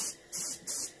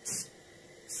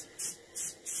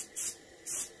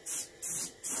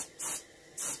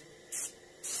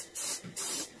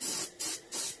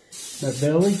 That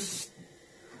belly.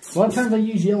 A lot of times I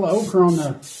use yellow ochre on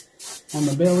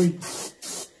the belly,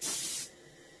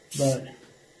 but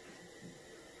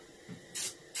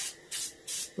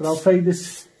I'll fade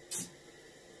this.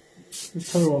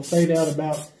 This color will fade out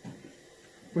about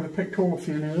where the pectoral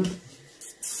fin is.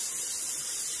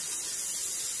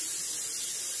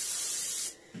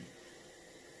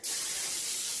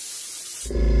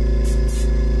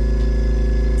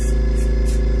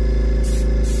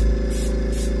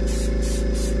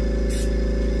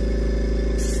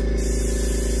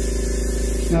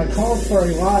 it calls for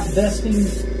a light dusting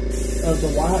of the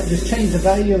white. Just change the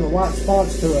value of the white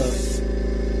spots to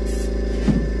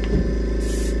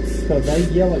a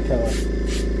vague yellow color.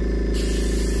 And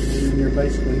then you're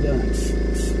basically done.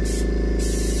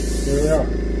 There we are.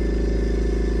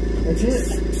 That's it.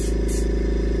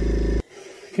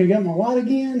 Okay, got my white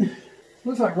again.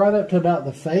 Looks like right up to about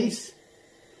the face,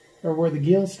 or where the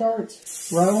gill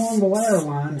starts. Right along the layer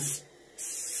line,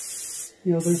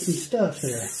 you know, there's some stuff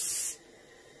there.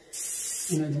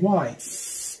 And it's white.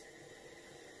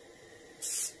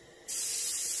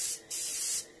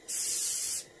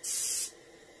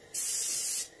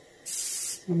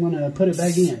 I'm going to put it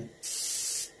back in.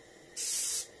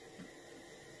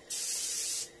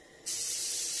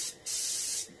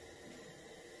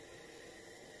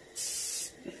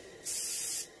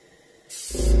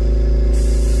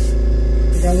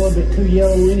 I got a little bit too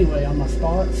yellow anyway on my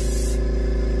spots.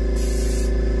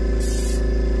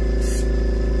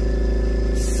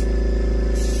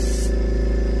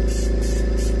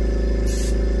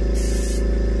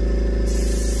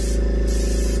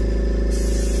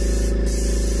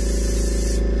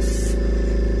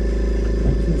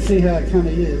 See how it kind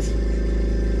of is.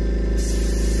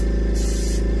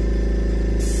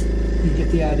 You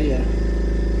get the idea.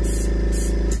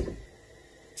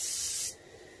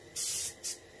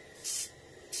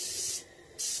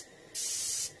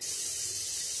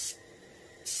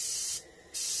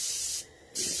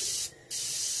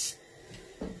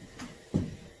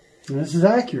 And this is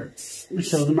accurate. It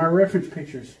shows in my reference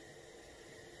pictures.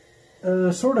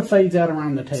 Sort of fades out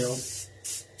around the tail.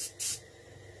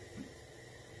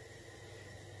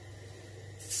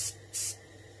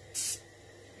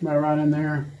 About right in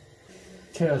there.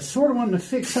 Okay, I was sort of wanting to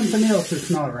fix something else that's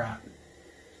not right.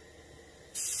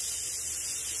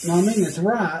 Now, I mean, it's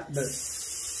right, but...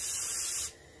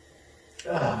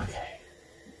 okay.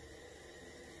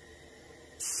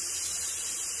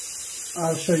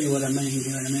 I'll show you what I mean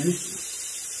here in a minute.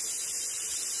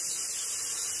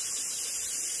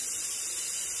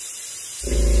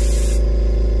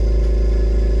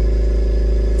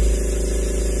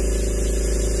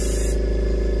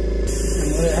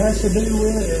 To do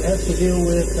with it, it has to deal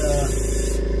with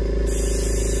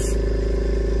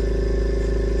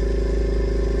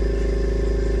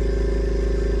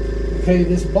okay,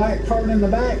 this black part in the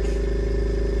back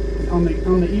on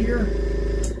the ear,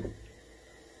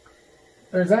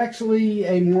 there's actually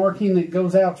a marking that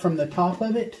goes out from the top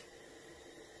of it,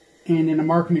 and then the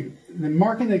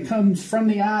marking that comes from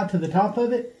the eye to the top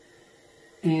of it,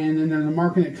 and then there's a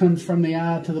marking that comes from the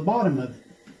eye to the bottom of it.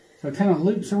 So it kind of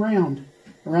loops around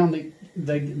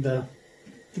the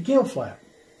gill flap.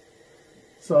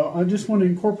 So I just want to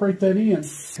incorporate that in,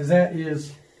 because that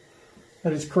is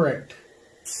correct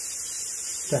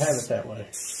to have it that way.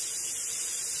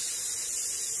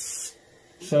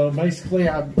 So basically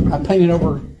I painted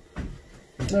over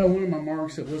one of my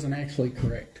marks that wasn't actually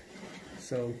correct.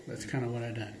 So that's kind of what I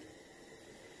done.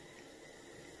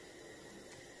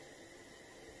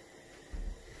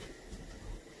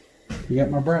 You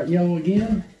got my bright yellow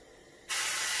again.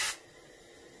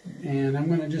 And I'm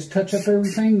going to just touch up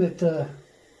everything that,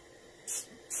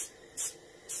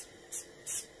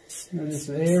 just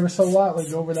ever so lightly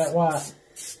go over that white.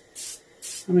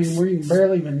 I mean, where you can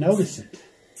barely even notice it.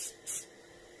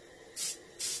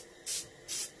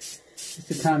 Just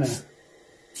to kind of,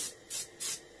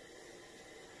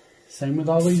 same with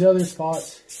all these other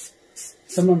spots.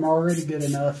 Some of them are already good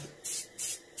enough.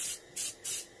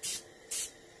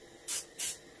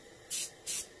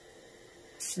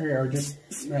 There you are, just,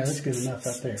 yeah, that's good enough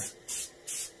right there.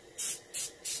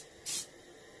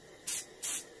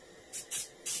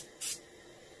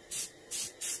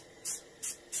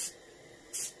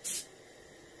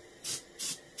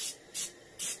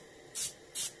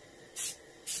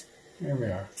 There we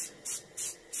are.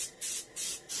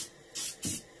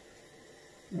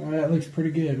 Well, that looks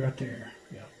pretty good right there.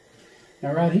 Yeah.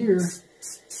 Now right here,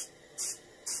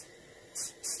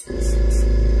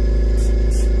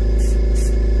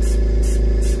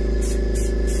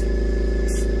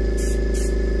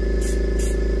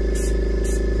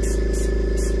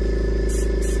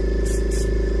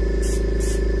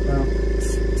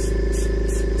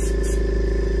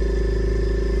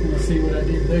 see what I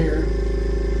did there.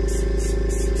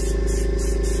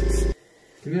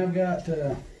 Now I've got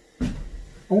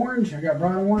orange. I got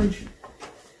bright orange.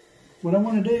 What I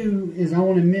want to do is I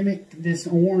want to mimic this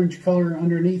orange color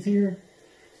underneath here,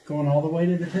 going all the way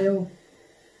to the tail.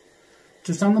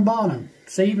 Just on the bottom.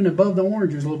 See, even above the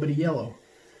orange there's a little bit of yellow.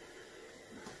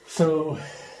 So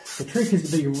the trick is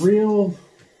to be real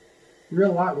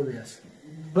light with this.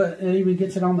 But it even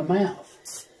gets it on the mouth.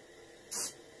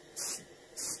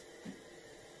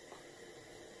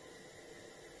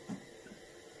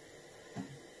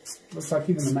 Looks like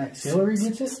even the maxillary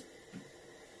gets it.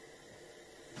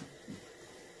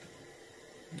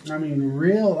 I mean,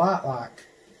 real light-like.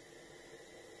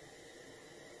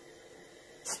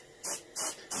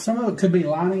 Some of it could be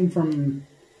lining from,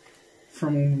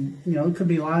 you know, it could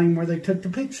be lining where they took the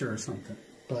picture or something.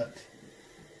 But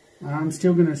I'm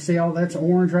still going to see all that's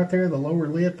orange right there, the lower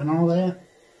lip and all that.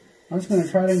 I'm just going to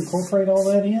try to incorporate all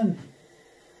that in.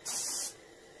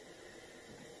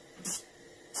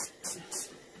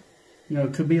 You know,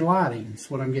 it could be lighting, is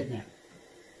what I'm getting at.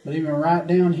 But even right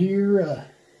down here,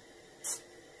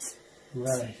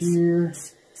 right here,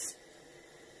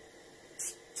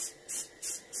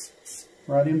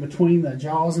 right in between the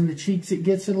jaws and the cheeks, it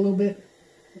gets it a little bit,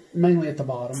 mainly at the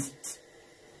bottom.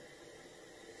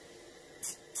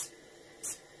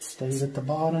 Stays at the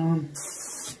bottom.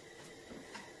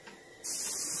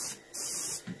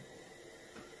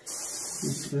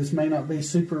 This may not be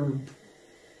super,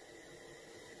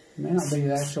 may not be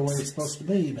the actual way it's supposed to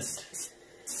be, but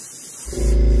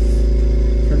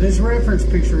for this reference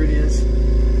picture it is.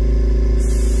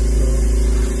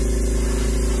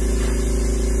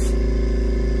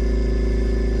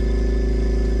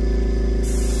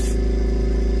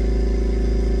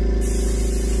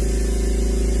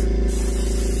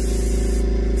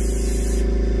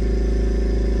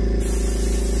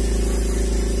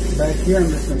 Back here I'm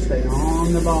just going to stay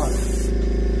on the bottom.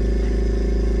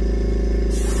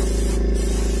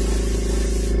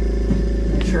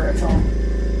 Make sure it's on.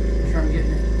 Make sure I'm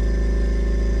getting it.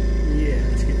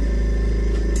 Yeah, it's getting it.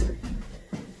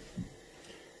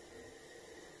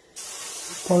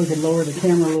 Probably could lower the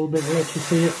camera a little bit to let you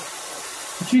see it.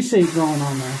 But you see it going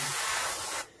on there.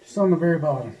 Just on the very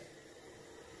bottom.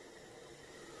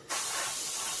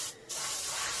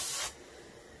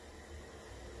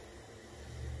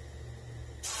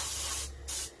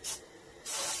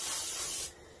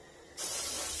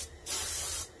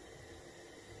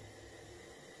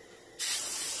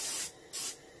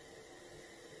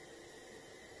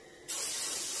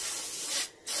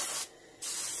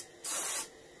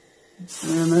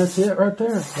 And that's it right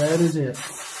there. That is it.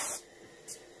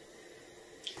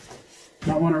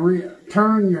 Might want to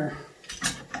turn your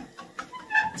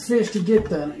fish to get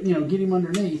the, you know, get him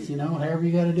underneath, you know, however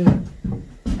you got to do it.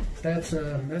 That's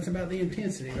about the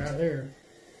intensity right there.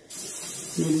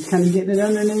 You're just kind of getting it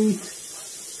underneath,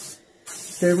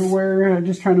 just everywhere,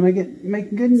 just trying to make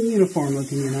it good and uniform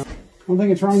looking, you know. I don't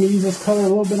think it's wrong to use this color a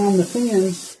little bit on the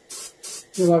fins.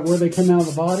 Feel like where they come out of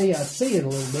the body, I see it a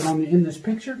little bit in this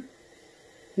picture.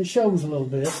 It shows a little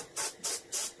bit.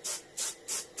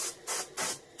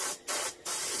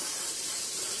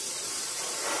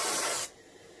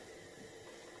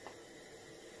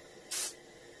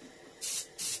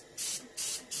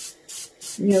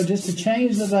 You know, just to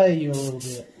change the value a little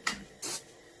bit.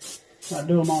 Not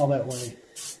do them all that way.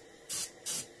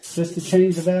 Just to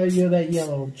change the value of that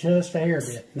yellow just a hair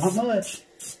bit. Not much.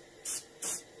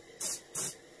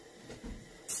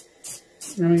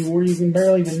 I mean, where you can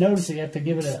barely even notice it, you have to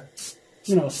give it a,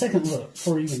 you know, a second look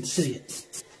before you can see it.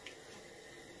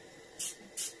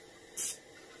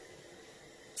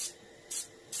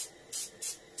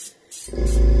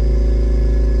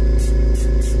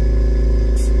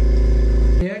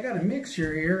 Yeah, I got a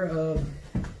mixture here of,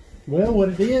 well, what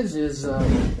it is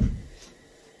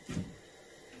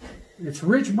it's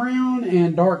rich brown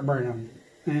and dark brown.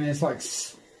 And it's like,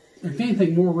 if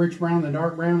anything, more rich brown than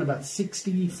dark brown, about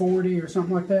 60-40 or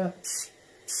something like that.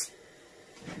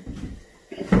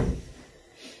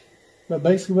 But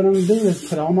basically what I'm going to do is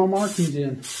put all my markings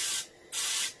in.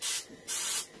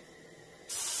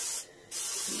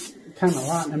 Kind of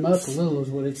lighten them up a little is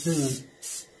what it's doing.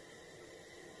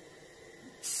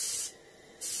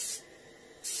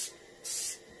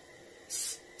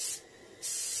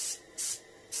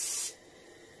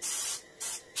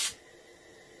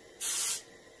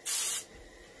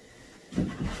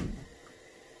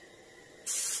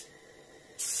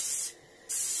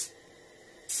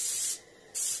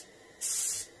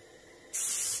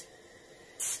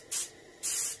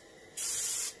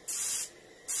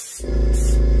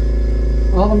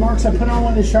 All the marks I put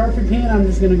on with the Sharpie pen, I'm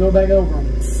just going to go back over them.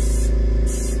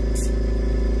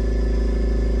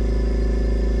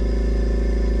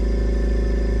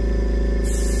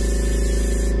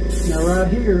 Now right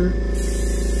here,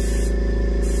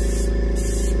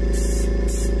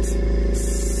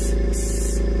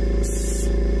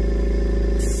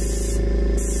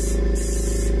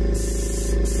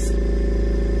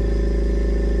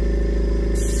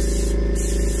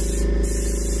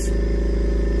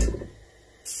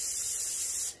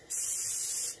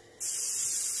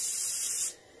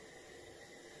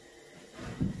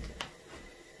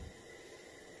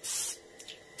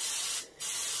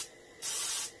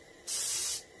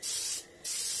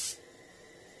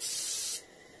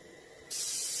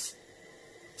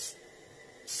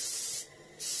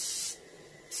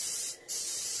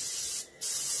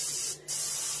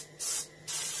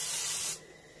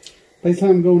 Basically,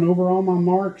 I'm going over all my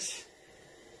marks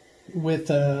with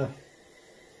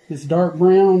this dark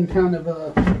brown kind of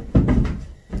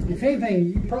if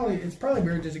anything, it's probably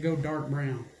better just to go dark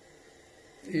brown.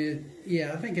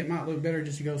 Yeah, I think it might look better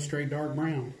just to go straight dark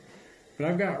brown. But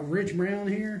I've got rich brown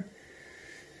here,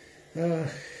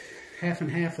 half and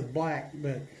half with black,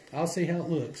 but I'll see how it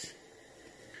looks.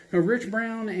 A rich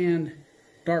brown and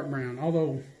dark brown,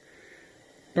 although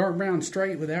dark brown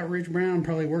straight without rich brown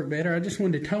probably work better. I just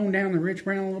wanted to tone down the rich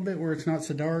brown a little bit where it's not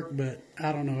so dark, but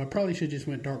I don't know. I probably should just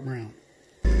went dark brown.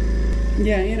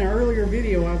 Yeah, in an earlier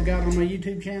video I've got on my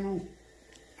YouTube channel,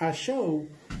 I show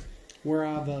where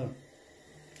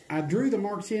I drew the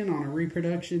marks in on a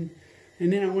reproduction,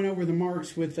 and then I went over the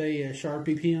marks with a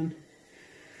Sharpie pen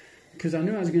because I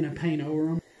knew I was going to paint over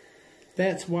them.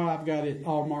 That's why I've got it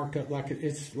all marked up like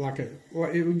it's like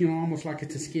almost like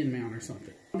it's a skin mount or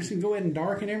something. I'm just going to go ahead and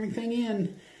darken everything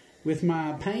in with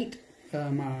my paint,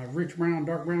 my rich brown,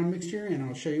 dark brown mixture, and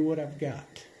I'll show you what I've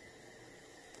got.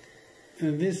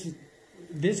 And this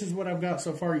is what I've got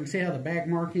so far. You can see how the back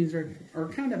markings are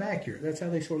kind of accurate. That's how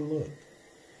they sort of look.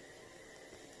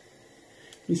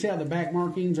 You see how the back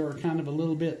markings are kind of a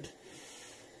little bit,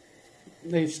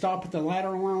 they stop at the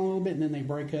lateral line a little bit and then they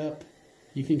break up.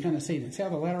 You can kind of see that. See how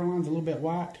the lateral line's a little bit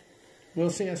white? Well,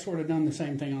 see, I've sort of done the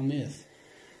same thing on this.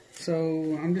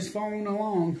 So I'm just following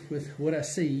along with what I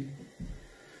see.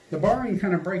 The barring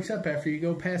kind of breaks up after you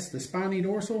go past the spiny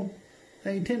dorsal.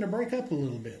 They tend to break up a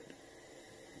little bit.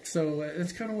 So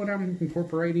that's kind of what I'm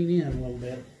incorporating in a little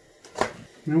bit. Now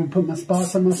I'm going to put my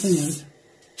spots on my fins.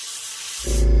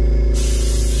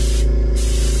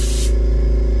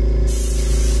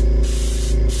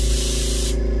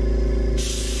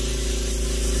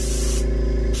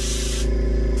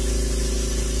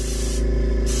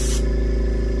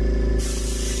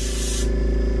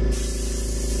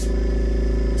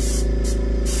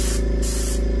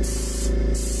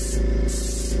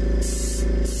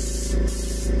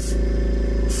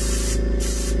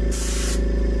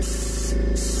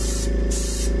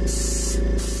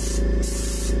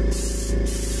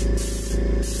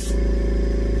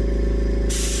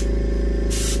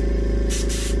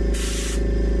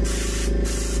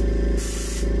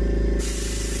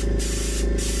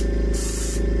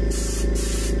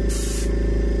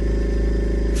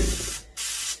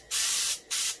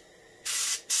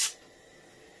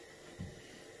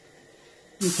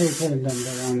 Okay, could have done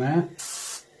better on that.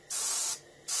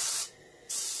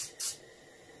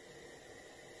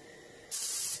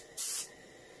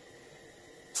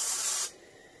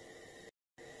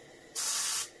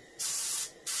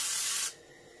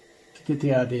 Get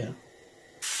the idea.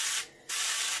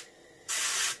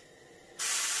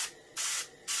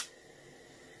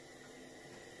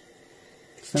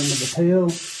 Same with the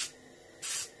tail.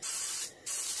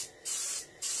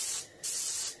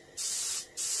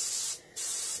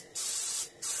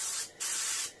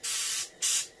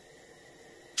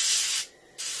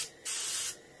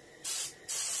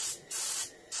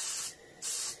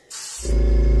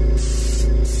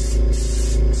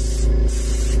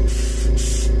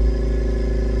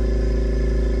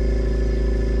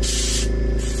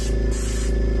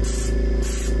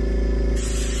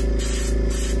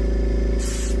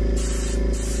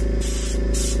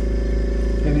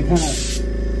 Kind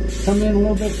of come in a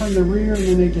little bit from the rear, and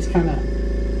then they just kind of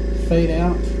fade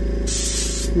out,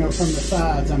 you know, from the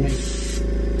sides. I mean,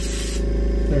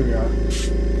 there we are,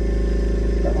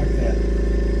 about like that.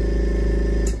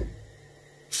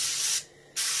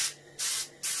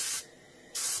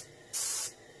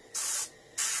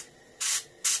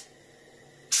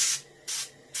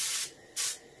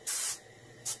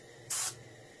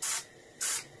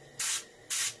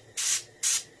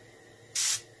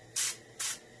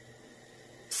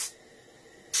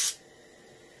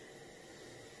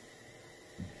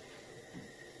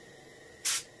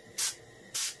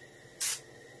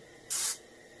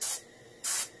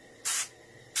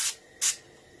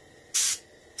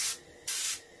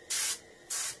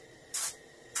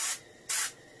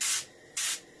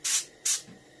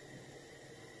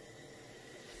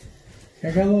 I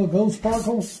got a little gold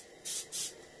sparkle. It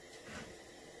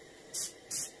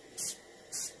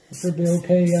should be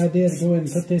okay idea to go ahead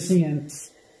and put this in.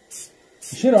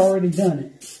 I should have already done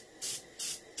it.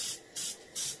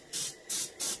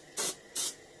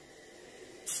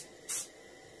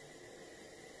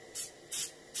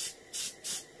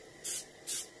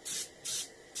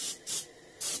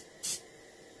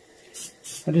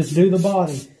 I just do the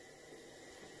body.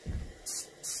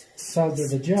 Sides of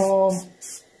the jaw.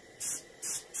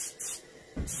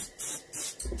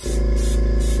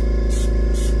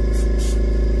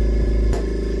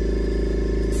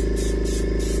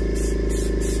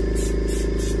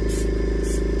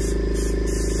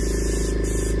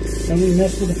 Don't even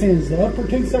mess with the fins. The upper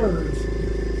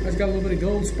 2/3. I just got a little bit of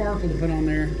gold sparkle to put on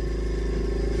there.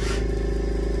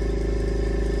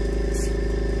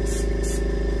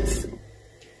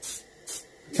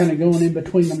 Kind of going in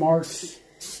between the marks.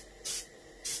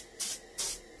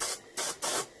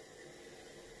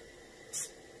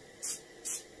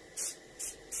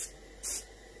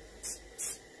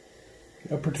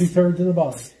 Upper 2/3 of the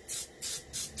body.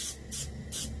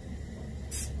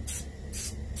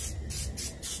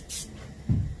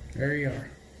 There you are.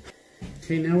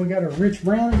 Okay, now we got a rich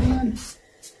brown again,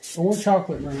 or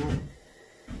chocolate brown.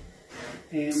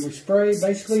 And we spray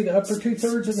basically the upper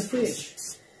 2/3 of the fish.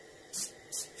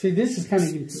 See, this is kind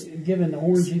of giving the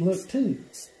orangey look too.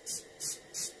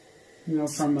 You know,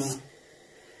 from,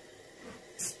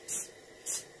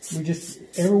 we just,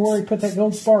 everywhere we put that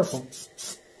gold sparkle.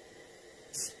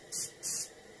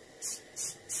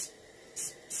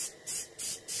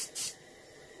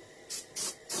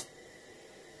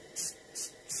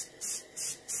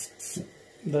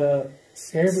 The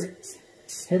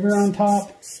heavier on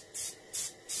top,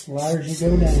 the lighter as you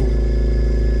go down.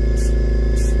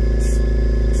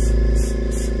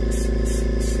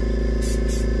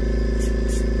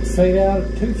 Fade out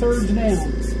at 2/3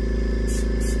 down.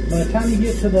 By the time you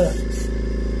get to the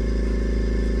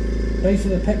base of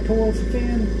the pectoral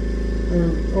fin,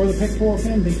 or the pectoral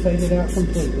fin, be faded out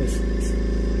completely.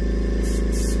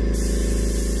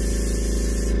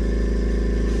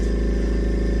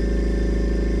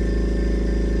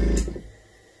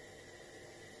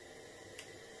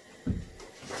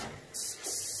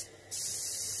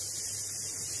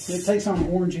 It takes on an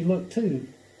orangey look too.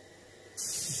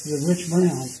 This is a rich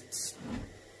brown.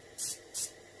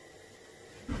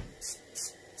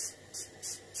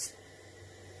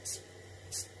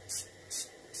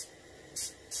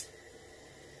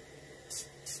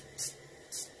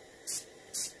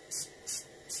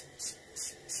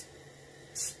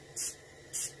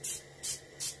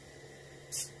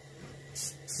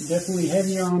 Definitely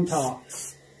heavier on top.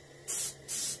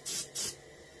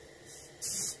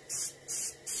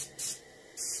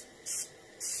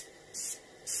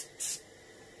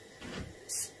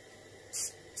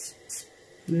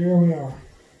 There we are.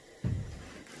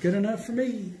 Good enough for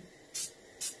me.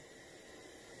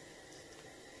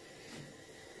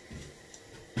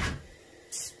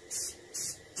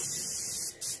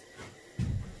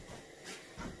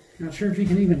 Not sure if you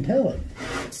can even tell it.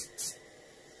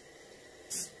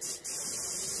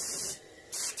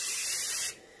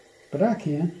 But I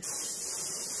can.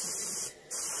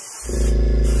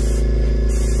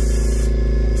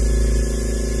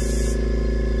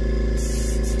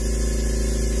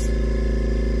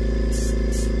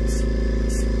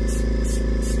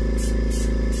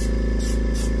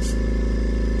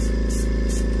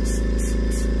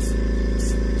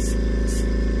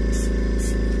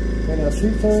 About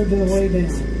 2/3 of the way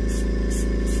down.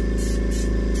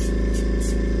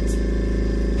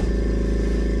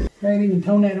 Maybe even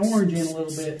tone that orange in a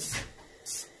little bit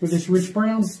with this rich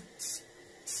brown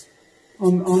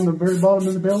on the very bottom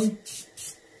of the belly.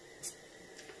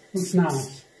 Looks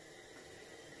nice.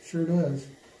 Sure does.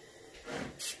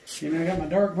 And I got my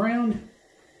dark brown,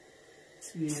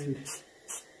 and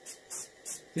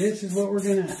this is what we're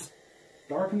gonna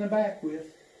darken the back with.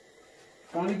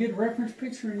 Find a good reference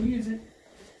picture and use it.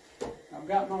 I've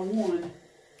got my one.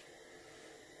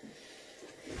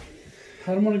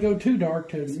 I don't want to go too dark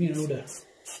to, you know,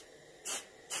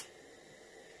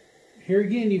 here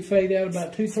again you fade out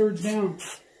about 2/3 down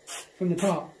from the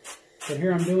top. But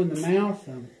here I'm doing the mouth.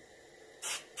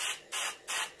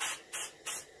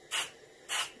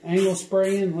 Angle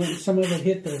spraying, letting some of it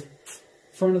hit the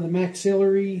front of the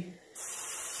maxillary.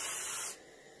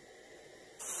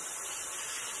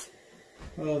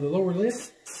 The lower lip,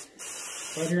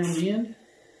 right here on the end.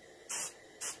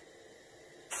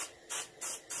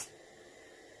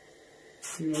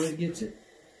 You know, it gets it.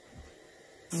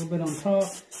 A little bit on top.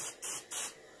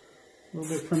 A little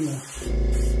bit from the,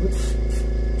 whoops.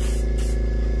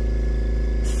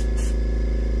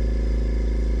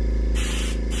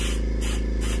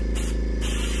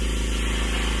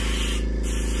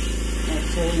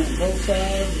 Maxillary on both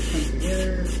sides, just come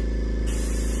together.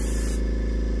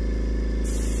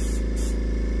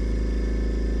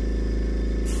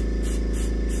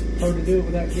 Hard to do it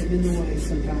without getting in the way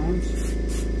sometimes.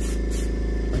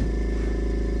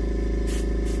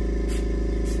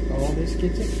 All this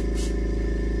gets it.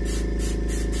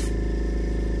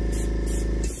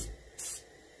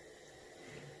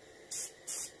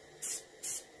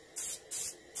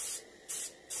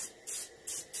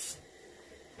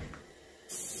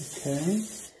 Okay.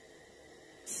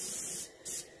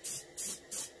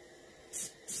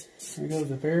 There goes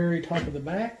the very top of the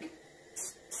back. Be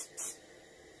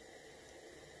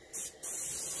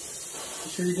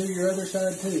sure you do your other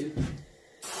side too.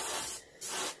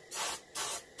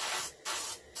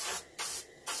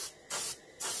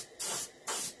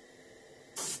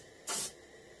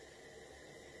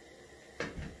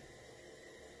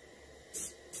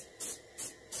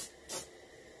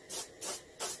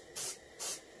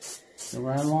 So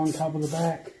right along top of the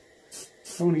back.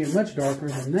 Don't want to get much darker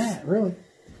than that, really.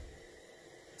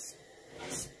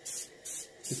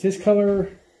 With this color,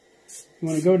 you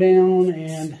want to go down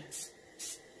and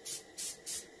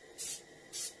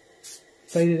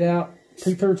fade it out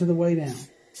 2/3 of the way down.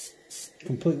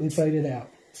 Completely fade it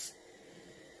out.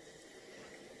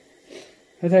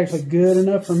 That's actually good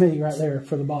enough for me right there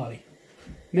for the body.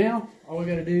 Now, all we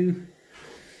got to do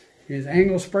is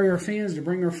angle spray our fins to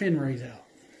bring our fin rays out.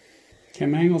 Okay,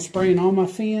 I'm angle spraying all my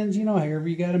fins, you know, however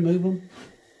you got to move them.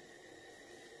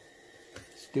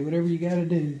 Just do whatever you got to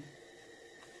do.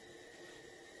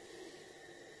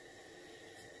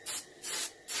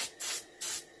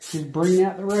 Just bring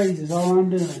out the rays is all I'm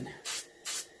doing.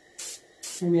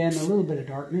 Maybe adding a little bit of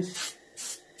darkness.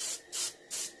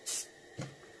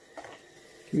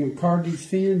 I'm going to card these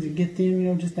fins and get them, you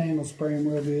know, just angle spray them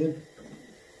real good.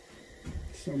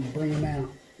 So I'm going to bring them out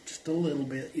just a little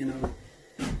bit, you know.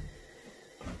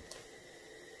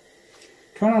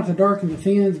 Try not to darken the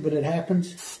fins, but it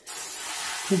happens.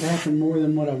 It could happen more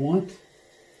than what I want.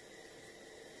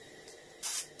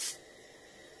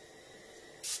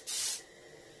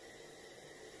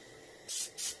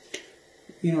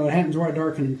 You know, it happens where I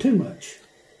darken them too much.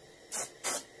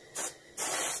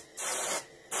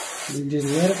 You just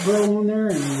let it grow on there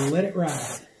and let it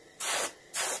ride.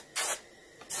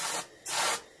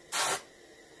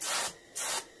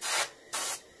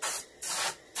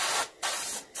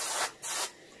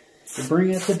 To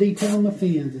bring out the detail in the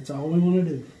fins, that's all we want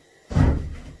to do.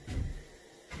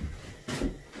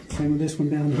 Same with this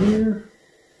one down here.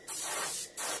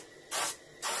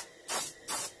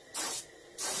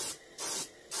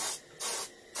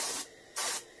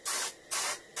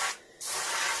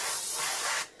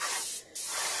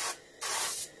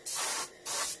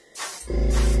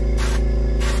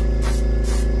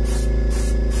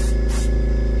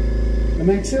 The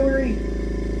maxillary.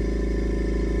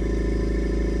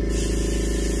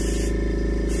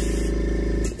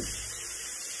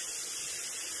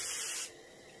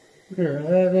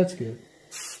 There, that's good.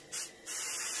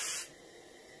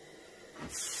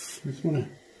 Just want to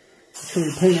sort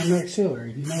of paint our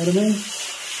maxillary, you know what I mean?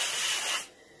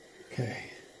 Okay.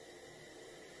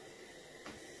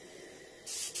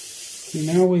 Okay,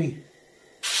 now we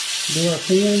do our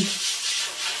fins.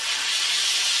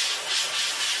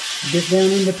 Get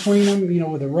down in between them, you know,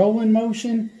 with a rolling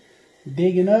motion,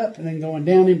 digging up, and then going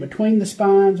down in between the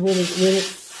spines with it.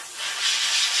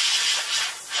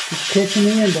 Just catching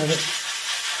the end of it.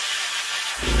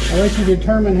 I'll let you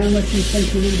determine how much you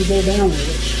think you need to go down with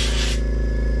it.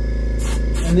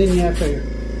 And then you have to,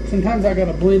 sometimes I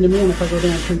gotta blend them in if I go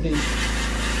down too deep.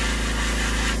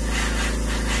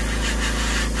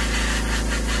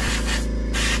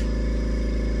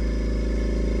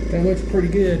 That looks pretty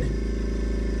good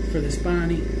for the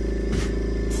spiny.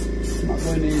 Might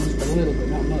blend in just a little bit,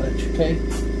 not much, okay?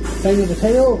 Same with the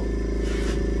tail.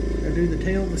 I do the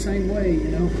tail the same way, you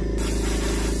know.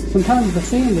 Sometimes the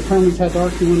fin determines how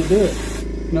dark you want to do it.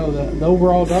 You know, the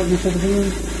overall darkness of the fin.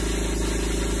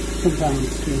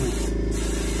 Sometimes, you know.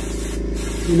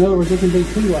 In other words, it can be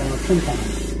too loud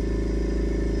sometimes.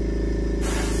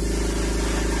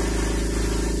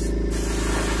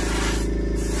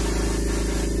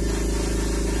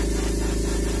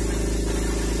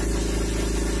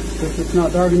 If it's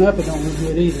not dark enough, it don't look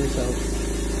good either, so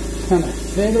kind of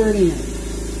feather it in.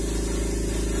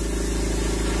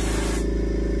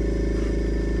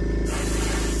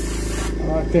 I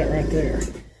like that right there.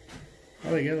 I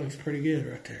think that looks pretty good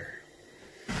right there.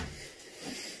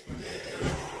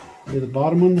 Do the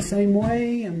bottom one the same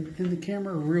way and in the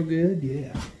camera real good,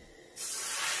 yeah.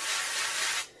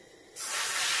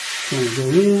 Kind of go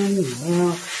in, go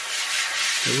out,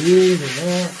 go in, go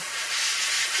out,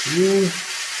 in.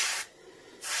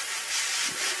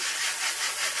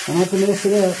 Try not to mess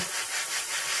it up.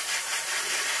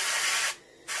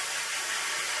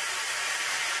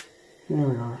 There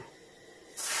we are.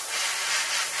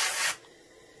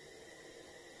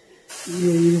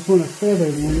 Yeah, you just want to feather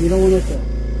it in. You don't want it to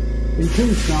be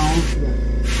too strong.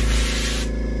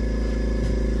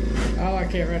 But I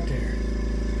like that right there.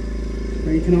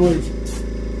 Or you can always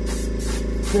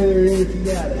feather it in if you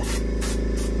got it.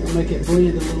 It'll make it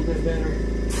blend a little bit better.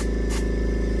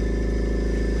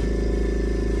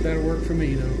 That'll work for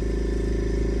me though.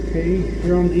 Okay,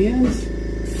 here on the ends.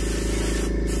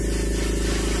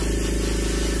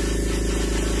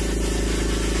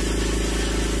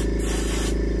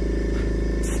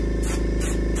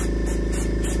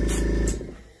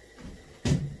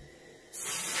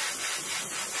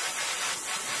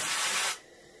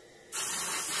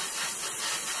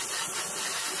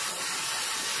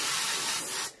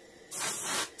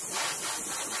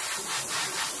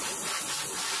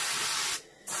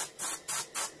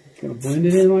 Gonna blend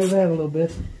it in like that a little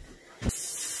bit.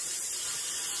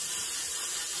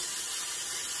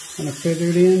 Gonna feather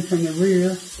it in from the rear.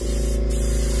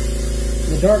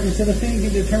 The darkness of the fin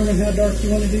can determine how dark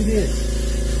you want to do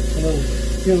this. A little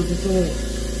bit, you know, just a little.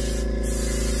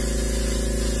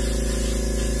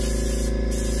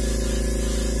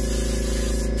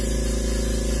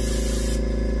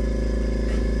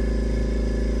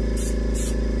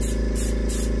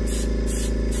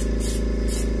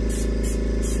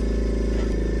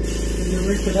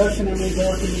 Reproduction, I'm going to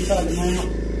darken inside the mount,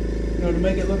 you know, to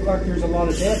make it look like there's a lot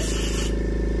of depth.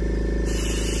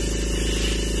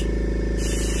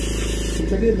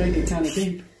 Which I did make it kind of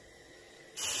deep.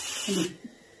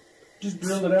 Just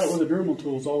drilled it out with a Dremel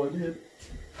tool is all I did.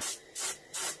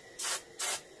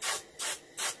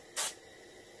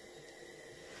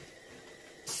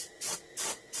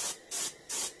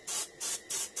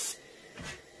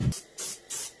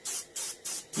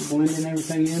 Blending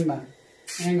everything in by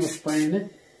angle spraying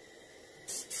it.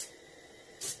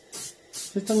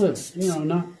 Just a little, you know,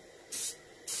 not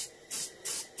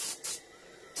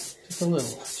just a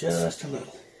little, just a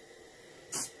little.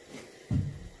 I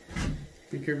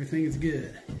think everything is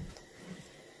good.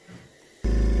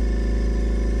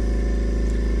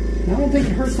 Now, I don't think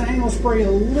it hurts to angle spray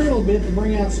a little bit to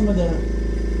bring out some of the,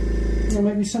 you know,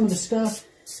 maybe some of the stuff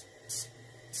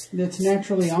that's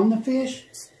naturally on the fish,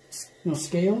 you know,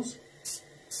 scales.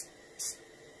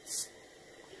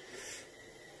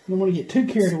 I don't want to get too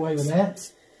carried away with that.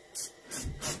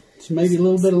 So maybe a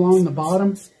little bit along the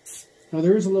bottom. Now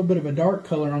there is a little bit of a dark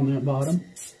color on that bottom.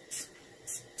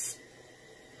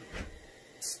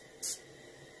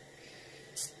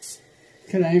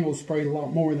 Could have angle sprayed a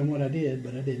lot more than what I did,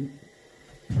 but I didn't.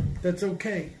 That's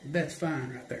okay. That's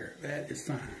fine right there. That is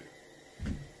fine.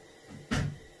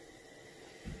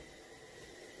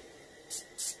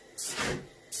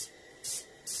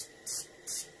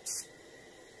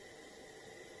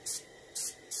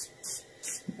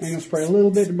 Angle spray a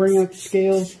little bit to bring out the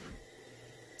scales.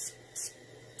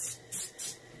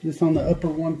 Just on the upper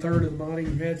 1/3 of the body.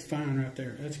 That's fine right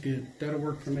there. That's good. That'll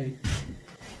work for me.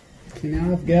 Okay,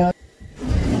 now I've got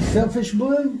Selfish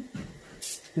Blue.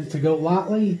 Is to go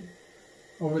lightly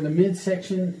over the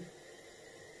midsection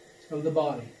of the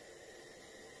body.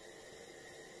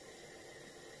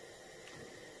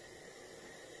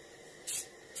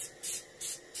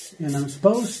 And I'm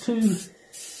supposed to,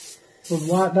 with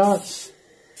white dots,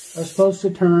 are supposed to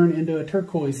turn into a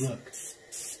turquoise look.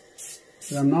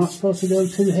 But I'm not supposed to go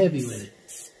too heavy with it.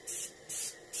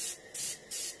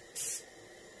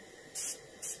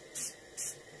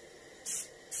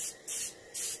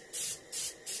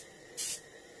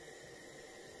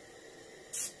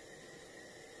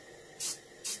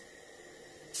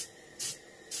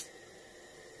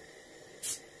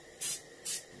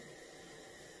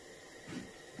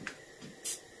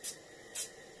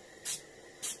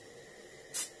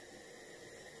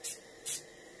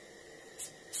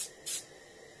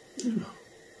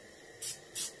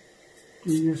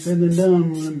 Easier said than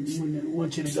done when it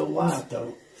wants you to go light,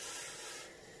 though.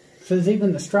 It says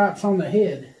even the stripes on the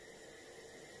head.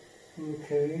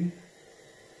 Okay.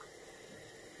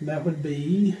 That would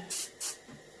be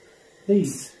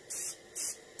these.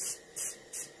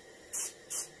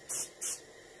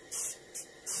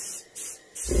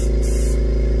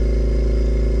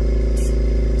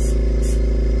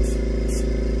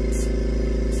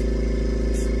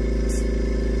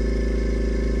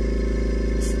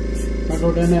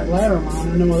 Go down that ladder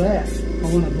line, I know that.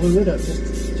 I want to blue it up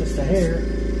just a hair.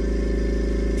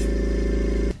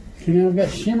 Okay, now I've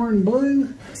got shimmering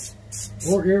blue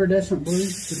or iridescent blue,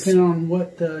 depending on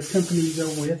what company you go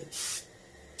with.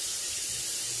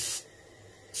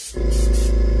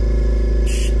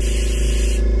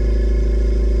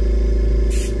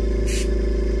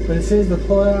 But it says to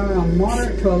apply a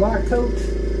moderate to a light coat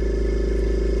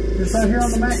just right here on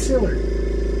the maxillary.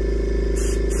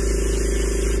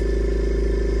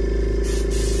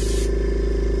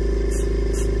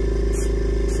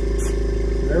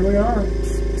 There we are.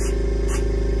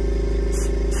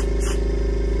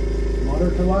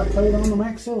 Moderate to light coat on the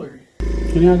maxillary.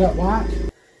 Okay, now I got white.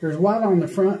 There's white on the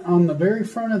front, on the very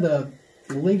front of the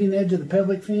leading edge of the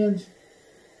pelvic fins.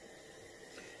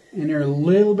 And there's a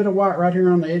little bit of white right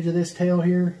here on the edge of this tail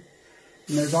here.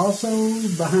 And there's also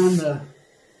behind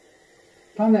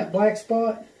that black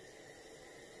spot,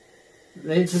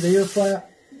 the edge of the ear flap.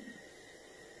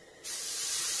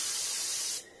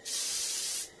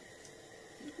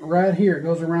 Right here, it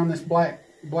goes around this black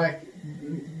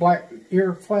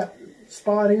ear flap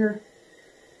spot here.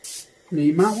 Now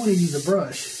you might want to use a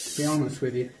brush, to be honest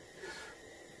with you.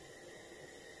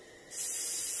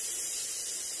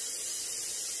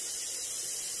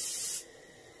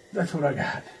 That's what I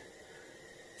got.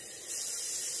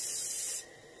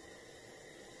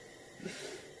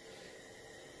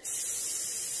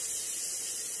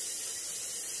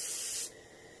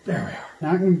 There we are.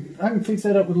 Now I can fix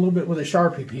that up with a little bit with a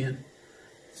Sharpie pen.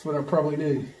 That's what I'll probably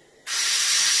do.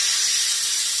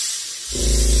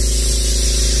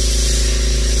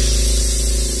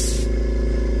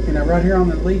 And now right here on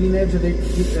the leading edge of the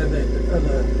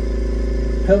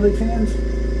pelvic fins.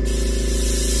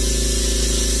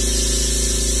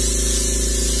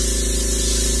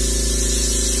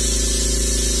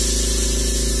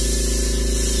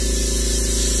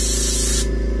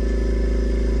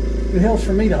 It helps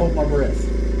for me to hold my breath.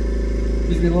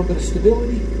 Gives me a little bit of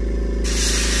stability.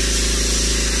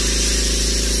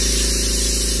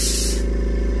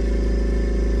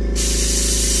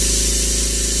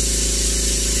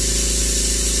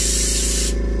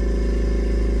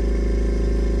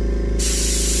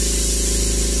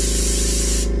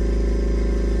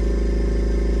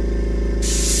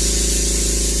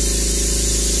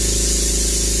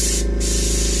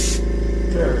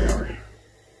 There we are.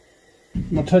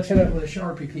 I'm going to touch it up with a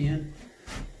Sharpie pen,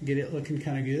 get it looking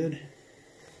kind of good.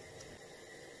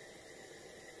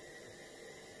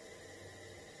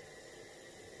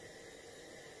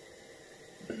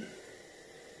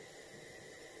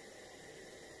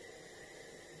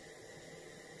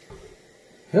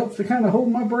 Helps to kind of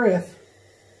hold my breath.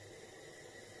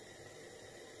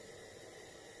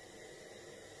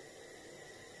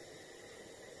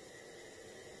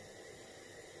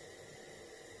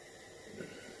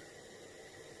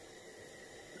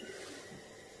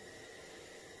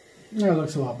 That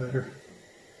looks a lot better.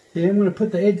 Yeah, I'm going to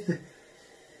put the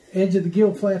edge of the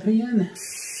gill flap in.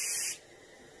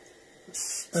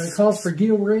 It calls for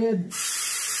gill red.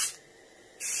 It's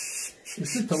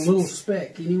just a little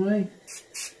speck anyway.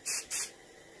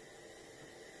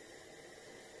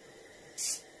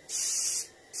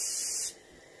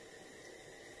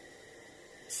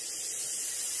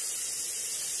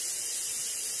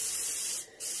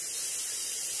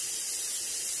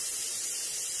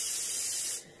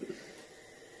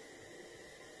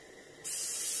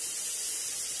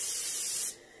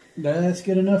 That's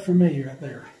good enough for me right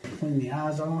there. Clean the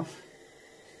eyes off.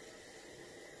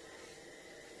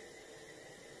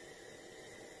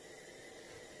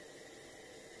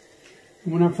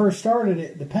 When I first started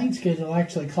it, the paint schedule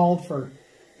actually called for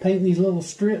painting these little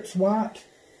strips white,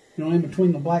 you know, in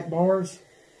between the black bars.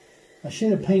 I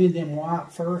should have painted them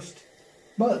white first,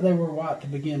 but they were white to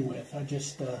begin with. I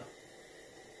just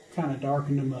kind of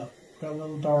darkened them up. Got a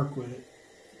little dark with it.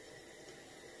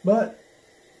 But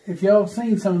if y'all have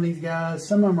seen some of these guys,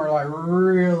 some of them are like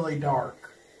really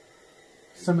dark.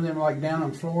 Some of them are like down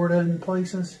in Florida and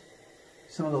places.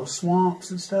 Some of those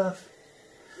swamps and stuff.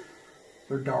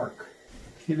 They're dark.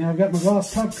 Okay, now I've got my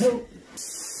gloss top coat.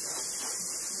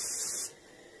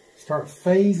 Start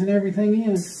phasing everything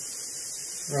in.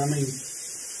 Or I mean,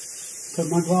 put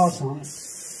my gloss on it.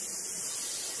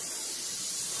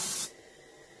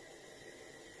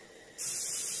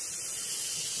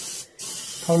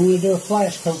 Probably want to do a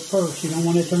flash coat first. You don't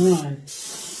want it to run.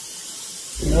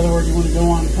 In other words, you want to go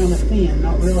on kind of thin,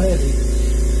 not real heavy.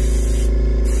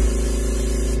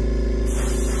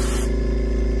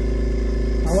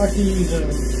 I like to use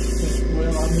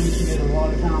well, I've mentioned it a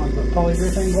lot of times, but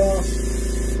polyurethane gloss,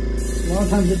 a lot of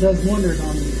times it does wonders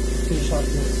on fish like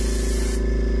this.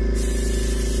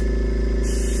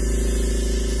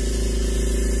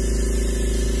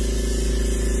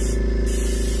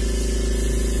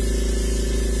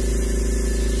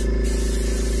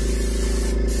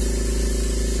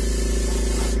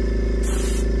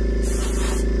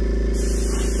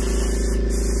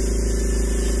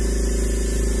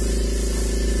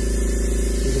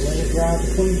 Dry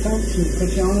between coats and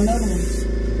put you on another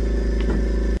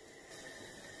one.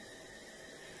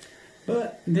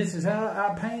 But this is how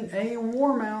I paint a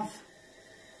Warmouth.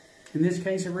 In this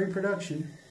case, a Reproduction.